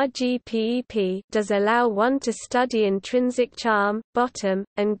particles (RGPEP) does allow one to study intrinsic charm, bottom,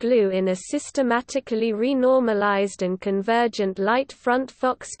 and glue in a systematically renormalized and convergent light front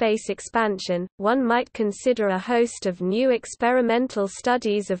Fock space expansion, one might consider a host of new experimental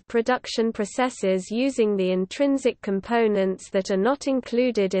studies of production processes using the intrinsic components that are not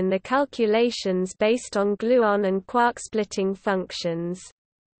included in the calculations based on gluon and quark splitting functions.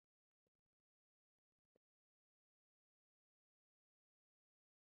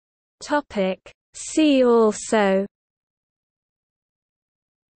 See also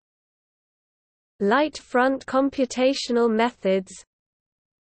light front computational methods,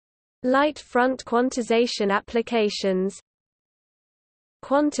 light front quantization applications,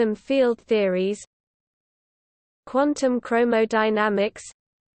 quantum field theories, quantum chromodynamics,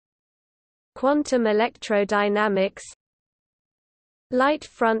 quantum electrodynamics, light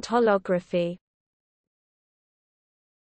front holography.